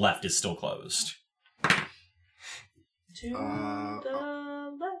door on the left is still closed. To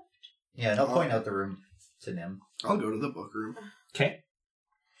the left. Yeah, and I'll point out the room to Nim. I'll go to the book room. Okay.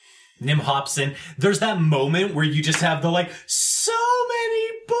 Nim hops in. There's that moment where you just have the, like, so many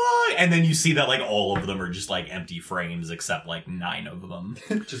books! And then you see that, like, all of them are just, like, empty frames except, like, 9 of them.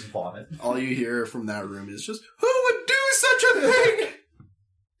 Just vomit. All you hear from that room is just, who would do such a thing?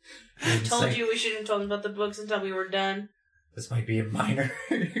 I told you we shouldn't have told them about the books until we were done. This might be a minor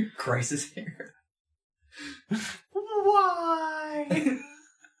crisis here. Why?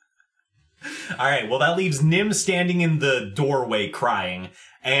 Alright, well that leaves Nim standing in the doorway crying,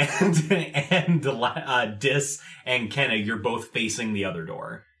 and Dis and Kenna, you're both facing the other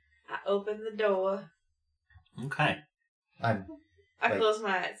door. I opened the door. Okay. I Wait. closed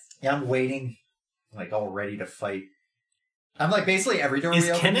my eyes. Yeah, I'm waiting, like, all ready to fight. I'm like, basically every door Is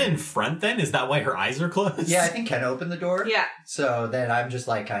we open. Kenna in front then? Is that why her eyes are closed? Yeah, I think Kenna opened the door. Yeah. So then I'm just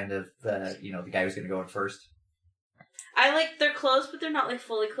like kind of the guy who's going to go in first. They're closed, but they're not, like,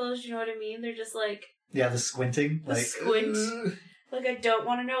 fully closed, you know what I mean? They're just, like, Yeah, the squinting. The like, squint. Like, I don't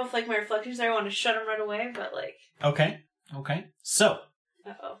want to know if, like, my reflections there, I want to shut them right away, but, like... Okay. So,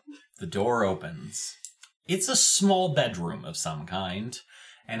 Uh-oh. the door opens. It's a small bedroom of some kind.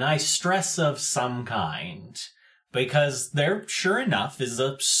 And I stress of some kind. Because there, sure enough, is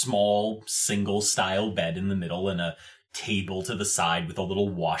a small, single-style bed in the middle and a table to the side with a little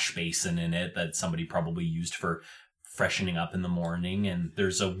wash basin in it that somebody probably used for freshening up in the morning. And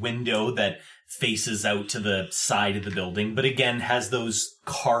there's a window that faces out to the side of the building, but again has those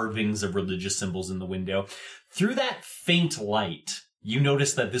carvings of religious symbols in the window. Through that faint light, you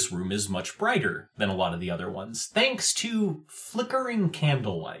notice that this room is much brighter than a lot of the other ones, thanks to flickering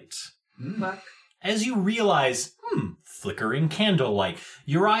candlelight. Fuck. As you realize, flickering candlelight,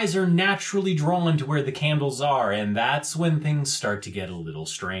 your eyes are naturally drawn to where the candles are, and that's when things start to get a little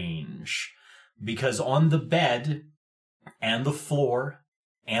strange. Because on the bed, and the floor,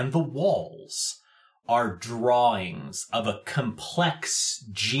 and the walls are drawings of a complex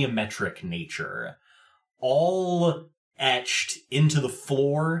geometric nature, all etched into the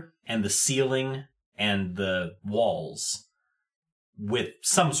floor and the ceiling and the walls with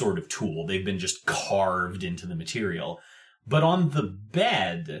some sort of tool. They've been just carved into the material. But on the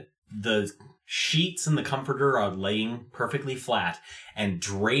bed, the sheets and the comforter are laying perfectly flat, and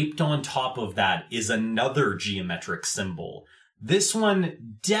draped on top of that is another geometric symbol. This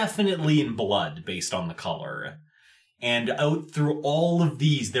one definitely in blood based on the color. And out through all of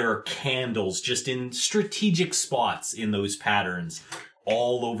these, there are candles just in strategic spots in those patterns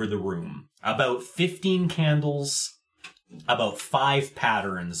all over the room. About 15 candles, about 5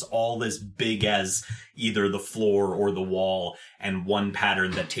 patterns, all as big as either the floor or the wall, and one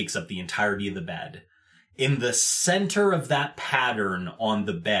pattern that takes up the entirety of the bed. In the center of that pattern on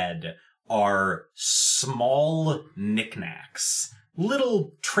the bed are small knickknacks,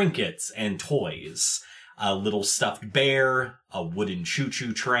 little trinkets and toys, a little stuffed bear, a wooden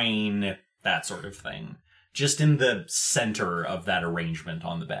choo-choo train, that sort of thing. Just in the center of that arrangement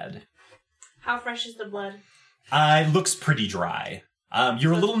on the bed. How fresh is the blood? It looks pretty dry.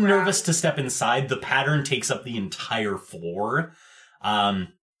 You're a little Dry. nervous to step inside. The pattern takes up the entire floor.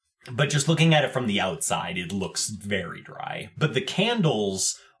 But just looking at it from the outside, it looks very dry. But the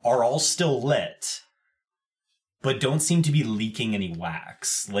candles are all still lit, but don't seem to be leaking any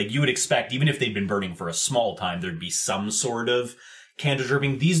wax. Like you would expect, even if they'd been burning for a small time, there'd be some sort of candle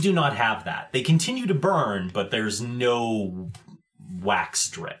dripping. These do not have that. They continue to burn, but there's no wax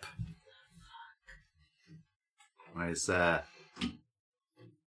drip. I just go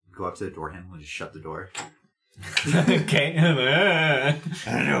up to the door handle and just shut the door. Okay. I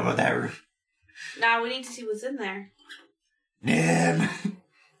don't know about that room. Now we need to see what's in there. Nim!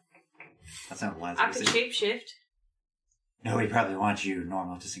 That's not I Lazarus. could shapeshift, No, he probably wants you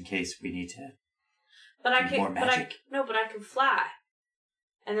normal just in case we need to. but I More can. magic? But I can fly,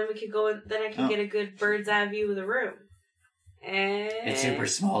 and then we could go. Then I can get a good bird's eye view of the room. And It's super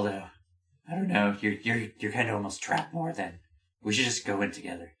small though. I don't know. You're kind of almost trapped more than. We should just go in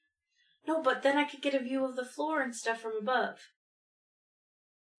together. No, but then I could get a view of the floor and stuff from above,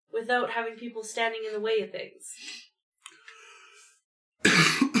 without having people standing in the way of things.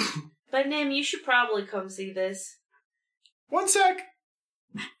 But Nim, you should probably come see this. 1 sec.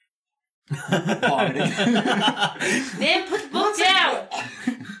 Vomiting. Nim, put the book down!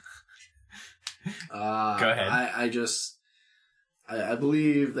 Go ahead. I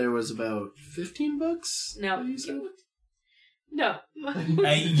believe there was about 15 books. No. that you said? No.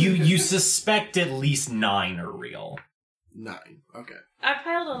 You suspect at least 9 are real. 9. Okay. I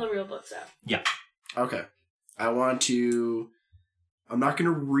piled all the real books out. Yeah. Okay. I'm not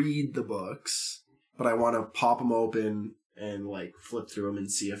going to read the books, but I want to pop them open and like flip through them and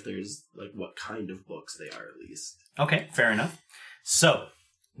see if there's like what kind of books they are at least. Okay, fair enough. So,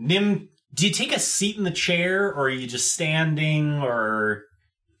 Nim, do you take a seat in the chair, or are you just standing, or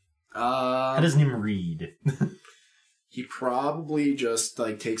how does Nim read? He probably just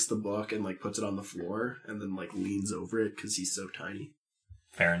like takes the book and like puts it on the floor and then like leans over it because he's so tiny.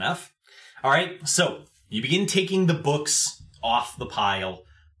 Fair enough. All right, so you begin taking the books off the pile,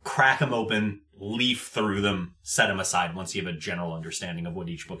 crack them open, leaf through them, set them aside once you have a general understanding of what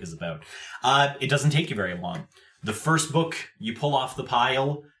each book is about. It doesn't take you very long. The first book you pull off the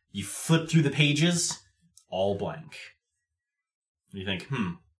pile, you flip through the pages, all blank. You think,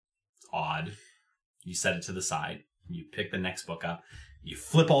 it's odd. You set it to the side. You pick the next book up. You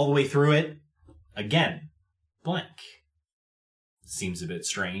flip all the way through it. Again, blank. Seems a bit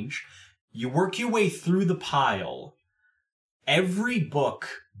strange. You work your way through the pile. Every book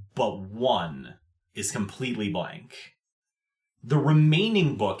but one is completely blank. The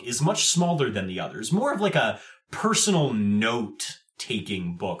remaining book is much smaller than the others. More of like a personal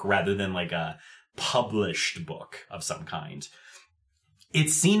note-taking book rather than like a published book of some kind.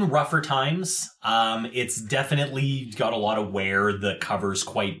 It's seen rougher times. It's definitely got a lot of wear. The cover's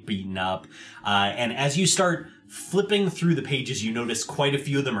quite beaten up. And as you start flipping through the pages, you notice quite a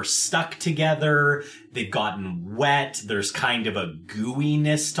few of them are stuck together. They've gotten wet. There's kind of a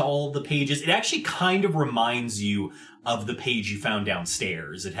gooiness to all of the pages. It actually kind of reminds you of the page you found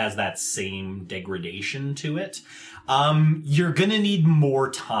downstairs. It has that same degradation to it. You're gonna need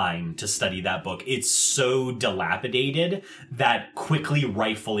more time to study that book. It's so dilapidated that quickly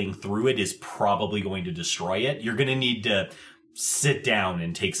rifling through it is probably going to destroy it. You're gonna need to sit down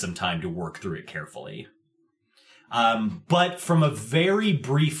and take some time to work through it carefully. But from a very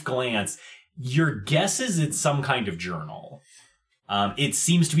brief glance, your guess is it's some kind of journal. It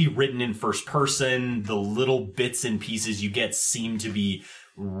seems to be written in first person. The little bits and pieces you get seem to be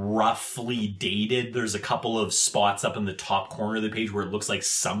roughly dated. There's a couple of spots up in the top corner of the page where it looks like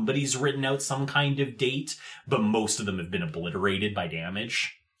somebody's written out some kind of date, but most of them have been obliterated by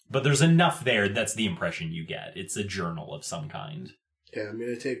damage. But there's enough there, that's the impression you get. It's a journal of some kind. Okay, I'm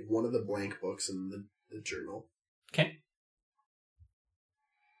going to take one of the blank books in the journal. Okay.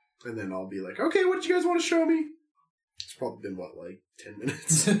 And then I'll be like, okay, what did you guys want to show me? It's probably been, 10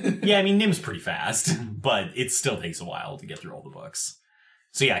 minutes? Yeah, I mean, Nim's pretty fast, but it still takes a while to get through all the books.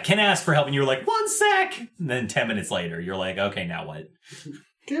 So yeah, Ken asked for help and you're like, 1 sec! And then 10 minutes later, you're like, okay, now what?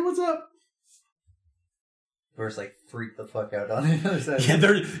 Okay, what's up? Doris like freak the fuck out on the other side. Yeah,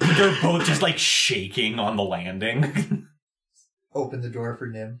 they're both just like shaking on the landing. Open the door for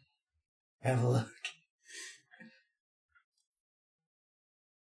Nim. Have a look.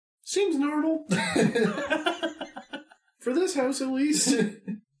 Seems normal. For this house, at least.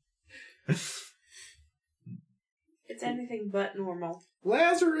 It's anything but normal.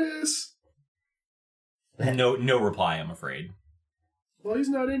 Lazarus! No reply, I'm afraid. Well, he's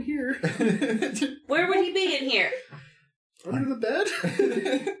not in here. Where would he be in here? Under the bed?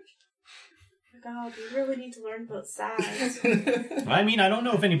 God, we really need to learn about size. I mean, I don't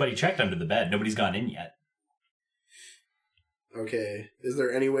know if anybody checked under the bed. Nobody's gone in yet. Okay. Is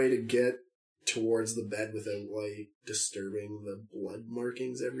there any way to get towards the bed without, disturbing the blood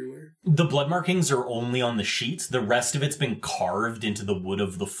markings everywhere? The blood markings are only on the sheets. The rest of it's been carved into the wood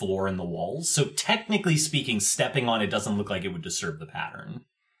of the floor and the walls. So technically speaking, stepping on it doesn't look like it would disturb the pattern.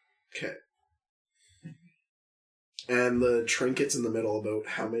 Okay. And the trinkets in the middle, about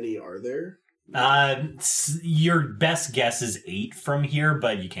how many are there? Your best guess is 8 from here,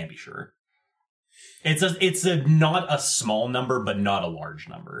 but you can't be sure. It's a not a small number, but not a large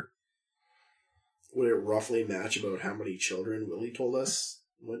number. Would it roughly match about how many children Willie told us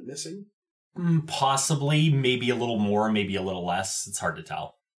went missing? Possibly, maybe a little more, maybe a little less. It's hard to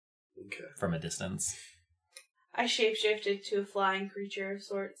tell Okay. from a distance. I shapeshifted to a flying creature of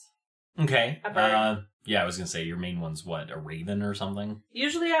sorts. Okay. A bird. Yeah, I was gonna say your main one's what, a raven or something?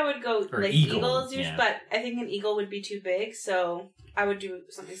 Usually I would go Or like eagle, eagles, yeah. but I think an eagle would be too big, so I would do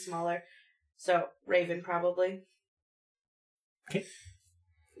something smaller. So raven probably.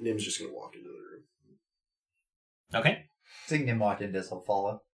 Nim's just gonna walk into the room. Okay. Seeing him walk in, this will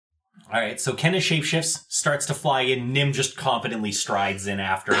follow. All right. So Kenna shapeshifts, starts to fly in. Nim just confidently strides in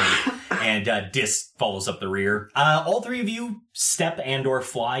after him, and Dis follows up the rear. All three of you step and/or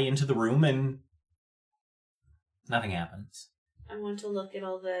fly into the room, and nothing happens. I want to look at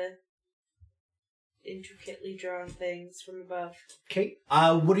all the intricately drawn things from above. Okay.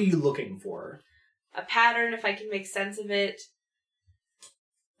 What are you looking for? A pattern, if I can make sense of it.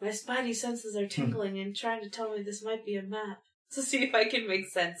 My spidey senses are tingling and trying to tell me this might be a map. To see if I can make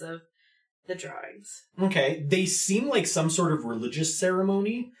sense of the drawings. Okay. They seem like some sort of religious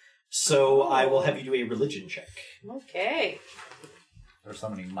ceremony, so I will have you do a religion check. Okay. Or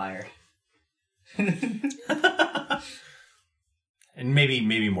summoning Meyer. And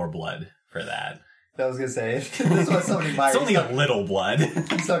maybe more blood for that. I was gonna say, this was summoning Meyer. It's only a little blood.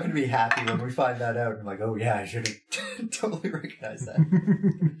 He's not gonna be happy when we find that out. I'm like, oh yeah, I should have totally recognized that.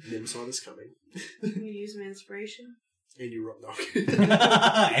 Nim saw this coming. Can you use my inspiration? And you roll. No.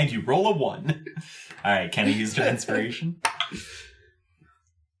 And you roll a 1. All right, can I use your inspiration?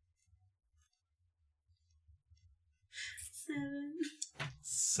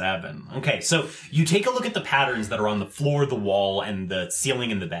 7. Okay, so you take a look at the patterns that are on the floor, the wall, and the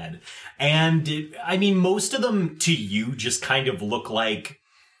ceiling and the bed. And, I mean, most of them to you just kind of look like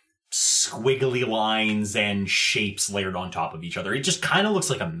squiggly lines and shapes layered on top of each other. It just kind of looks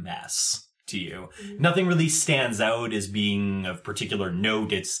like a mess to you. Nothing really stands out as being of particular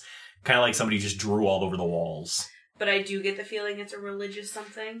note. It's kind of like somebody just drew all over the walls. But I do get the feeling it's a religious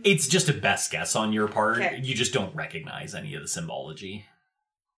something. It's just a best guess on your part. Okay. You just don't recognize any of the symbology.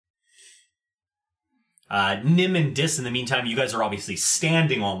 Nim and Dis, in the meantime, you guys are obviously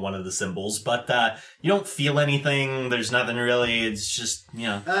standing on one of the symbols, but you don't feel anything. There's nothing really. It's just, you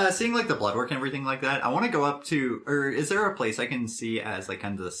know. Seeing like the bloodwork and everything like that, I want to go up to, or is there a place I can see as like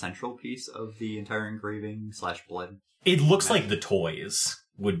kind of the central piece of the entire engraving / blood? It looks like the toys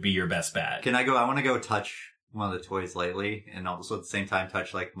would be your best bet. Can I go? I want to go touch one of the toys lightly, and also at the same time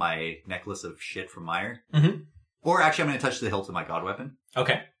touch like my necklace of shit from Meyer. Mm-hmm. Or actually, I'm going to touch the hilt of my god weapon,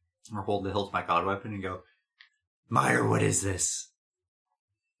 Okay. or hold the hilt of my god weapon and go, Meyer, what is this?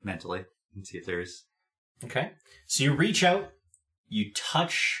 Mentally, and see if there's. Okay. So you reach out, you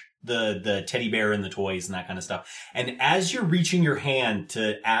touch the teddy bear and the toys and that kind of stuff. And as you're reaching your hand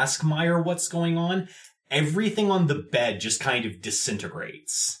to ask Meyer what's going on, everything on the bed just kind of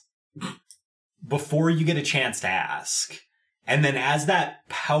disintegrates before you get a chance to ask. And then as that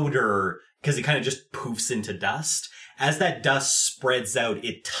powder, because it kind of just poofs into dust, as that dust spreads out,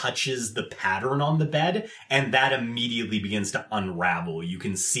 it touches the pattern on the bed, and that immediately begins to unravel. You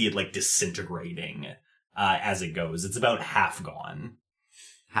can see it like disintegrating as it goes. It's about half gone.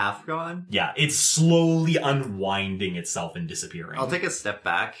 Half gone? Yeah, it's slowly unwinding itself and disappearing. I'll take a step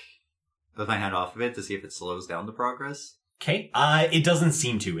back with my hand off of it to see if it slows down the progress. Okay. It doesn't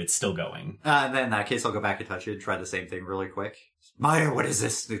seem to. It's still going. And then in that case, I'll go back and touch it, try the same thing really quick. Meyer, what is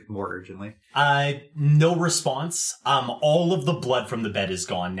this? More urgently. No response. All of the blood from the bed is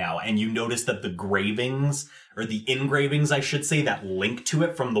gone now, and you notice that the gravings, or the engravings, I should say, that link to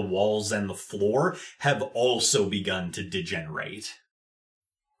it from the walls and the floor have also begun to degenerate.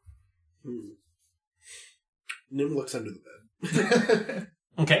 Nim looks under the bed.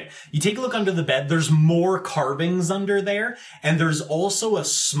 Okay, you take a look under the bed. There's more carvings under there, and there's also a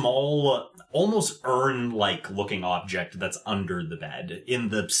small, almost urn-like looking object that's under the bed in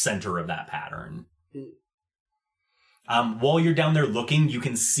the center of that pattern. While you're down there looking, you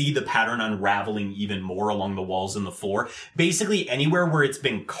can see the pattern unraveling even more along the walls and the floor. Basically, anywhere where it's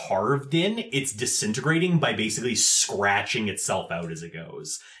been carved in, it's disintegrating by basically scratching itself out as it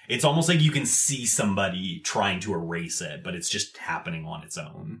goes. It's almost like you can see somebody trying to erase it, but it's just happening on its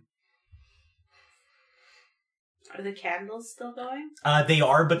own. Are the candles still going? They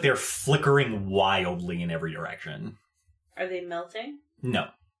are, but they're flickering wildly in every direction. Are they melting? No.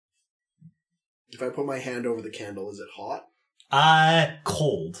 If I put my hand over the candle, is it hot?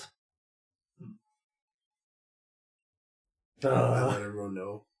 Cold. I let everyone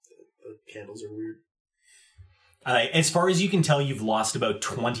know that the candles are weird. As far as you can tell, you've lost about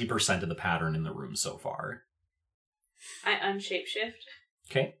 20% of the pattern in the room so far. I unshapeshift.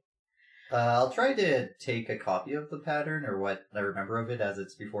 Okay. I'll try to take a copy of the pattern or what I remember of it as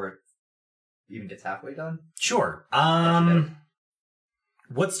it's before it even gets halfway done. Sure.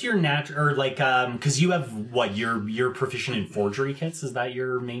 What's your because you have what you're proficient in forgery kits? Is that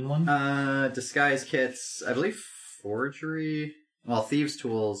your main one? Disguise kits, I believe. Forgery. Well, thieves'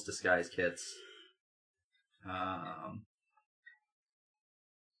 tools, disguise kits.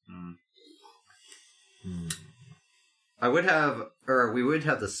 I would have, or we would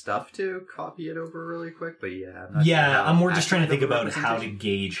have the stuff to copy it over really quick, but yeah. I'm more just trying to think about how to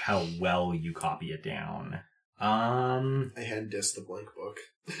gauge how well you copy it down. I hand Dis the blank book.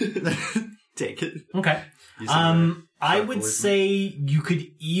 Take it. Okay. I would say you could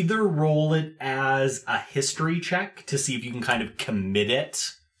either roll it as a history check to see if you can kind of commit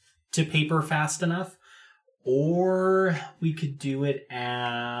it to paper fast enough, or we could do it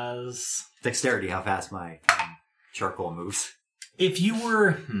as dexterity, how fast my charcoal moves. If you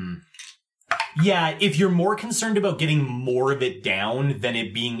were... if you're more concerned about getting more of it down than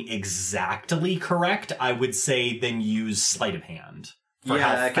it being exactly correct, I would say then use sleight of hand.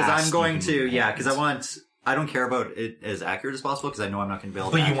 Yeah, because I'm going to... Yeah, because I don't care about it as accurate as possible, because I know I'm not going to be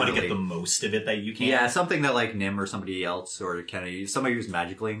able to... But you want to get the most of it that you can. Yeah, something that like Nim or somebody else, or somebody who's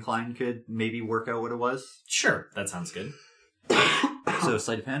magically inclined could maybe work out what it was. Sure, that sounds good. So,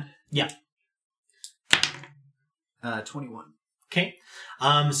 sleight of hand? Yeah. 21. Okay.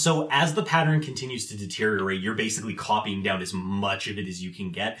 So as the pattern continues to deteriorate, you're basically copying down as much of it as you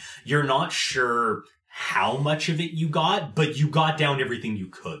can get. You're not sure how much of it you got, but you got down everything you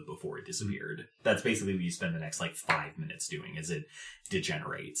could before it disappeared. That's basically what you spend the next 5 minutes doing as it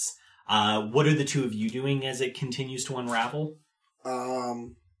degenerates. What are the two of you doing as it continues to unravel?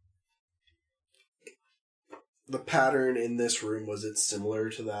 The pattern in this room, was it similar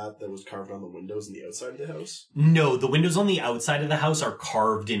to that was carved on the windows on the outside of the house? No, the windows on the outside of the house are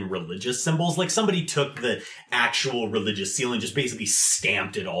carved in religious symbols. Like somebody took the actual religious seal and just basically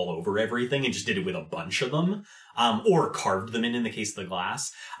stamped it all over everything and just did it with a bunch of them. Or carved them in the case of the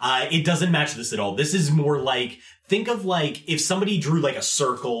glass. It doesn't match this at all. This is more think of if somebody drew a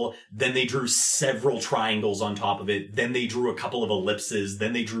circle, then they drew several triangles on top of it, then they drew a couple of ellipses,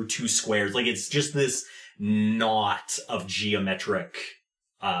 then they drew two squares. It's just this knot of geometric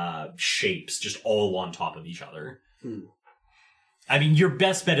shapes just all on top of each other. I mean, your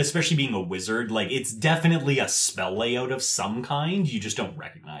best bet, especially being a wizard, it's definitely a spell layout of some kind. You just don't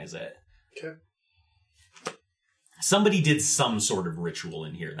recognize it. Okay. Somebody did some sort of ritual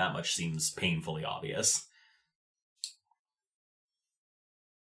in here. That much seems painfully obvious.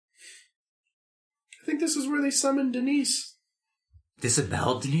 I think this is where they summoned Denise.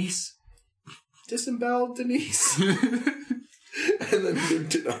 Disemboweled Denise? Disemboweled Denise. And then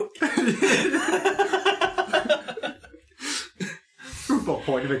moved it up. What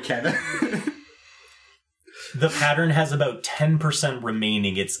point of a cannon? The pattern has about 10%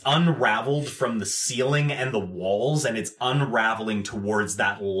 remaining. It's unraveled from the ceiling and the walls, and it's unraveling towards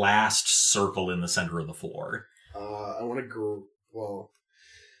that last circle in the center of the floor. I want to go... Well,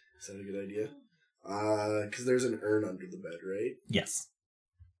 is that a good idea? Because there's an urn under the bed, right? Yes.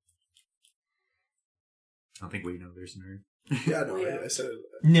 I don't think we know there's an urn. Yeah, no, I said it.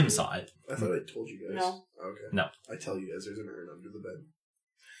 Nim saw it. I thought I told you guys. No. Okay. No. I tell you guys there's an urn under the bed.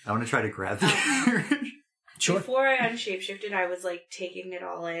 I want to try to grab the urn. Sure. Before I unshapeshifted, I was taking it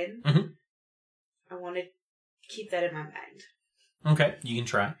all in. Mm-hmm. I want to keep that in my mind. Okay, you can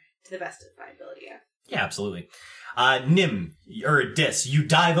try. To the best of my ability, yeah. Yeah, absolutely. Nim, or Dis, you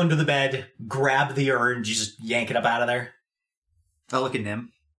dive under the bed, grab the urn, you just yank it up out of there. I'll look at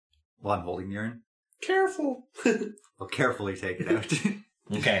Nim while I'm holding the urn. Careful! I'll carefully take it out.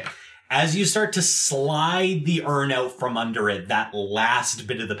 Okay. As you start to slide the urn out from under it, that last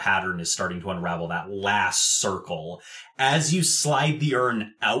bit of the pattern is starting to unravel, that last circle. As you slide the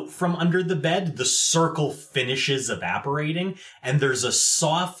urn out from under the bed, the circle finishes evaporating, and there's a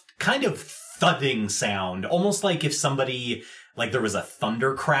soft, kind of thudding sound, almost like if somebody, there was a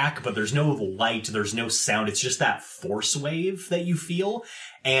thunder crack, but there's no light, there's no sound, it's just that force wave that you feel.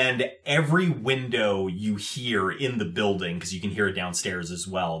 And every window you hear in the building, because you can hear it downstairs as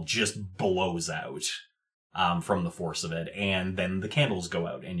well, just blows out from the force of it. And then the candles go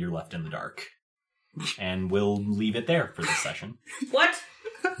out and you're left in the dark. And we'll leave it there for this session. What?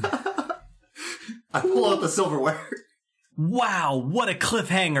 I pull out the silverware. Wow, what a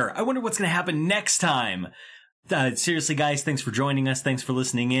cliffhanger. I wonder what's going to happen next time. Seriously, guys, thanks for joining us. Thanks for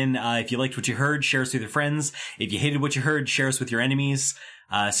listening in. If you liked what you heard, share us with your friends. If you hated what you heard, share us with your enemies.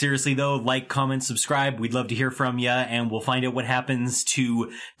 Seriously though, like, comment, subscribe. We'd love to hear from you, and we'll find out what happens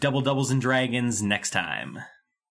to Double Doubles and Dragons next time.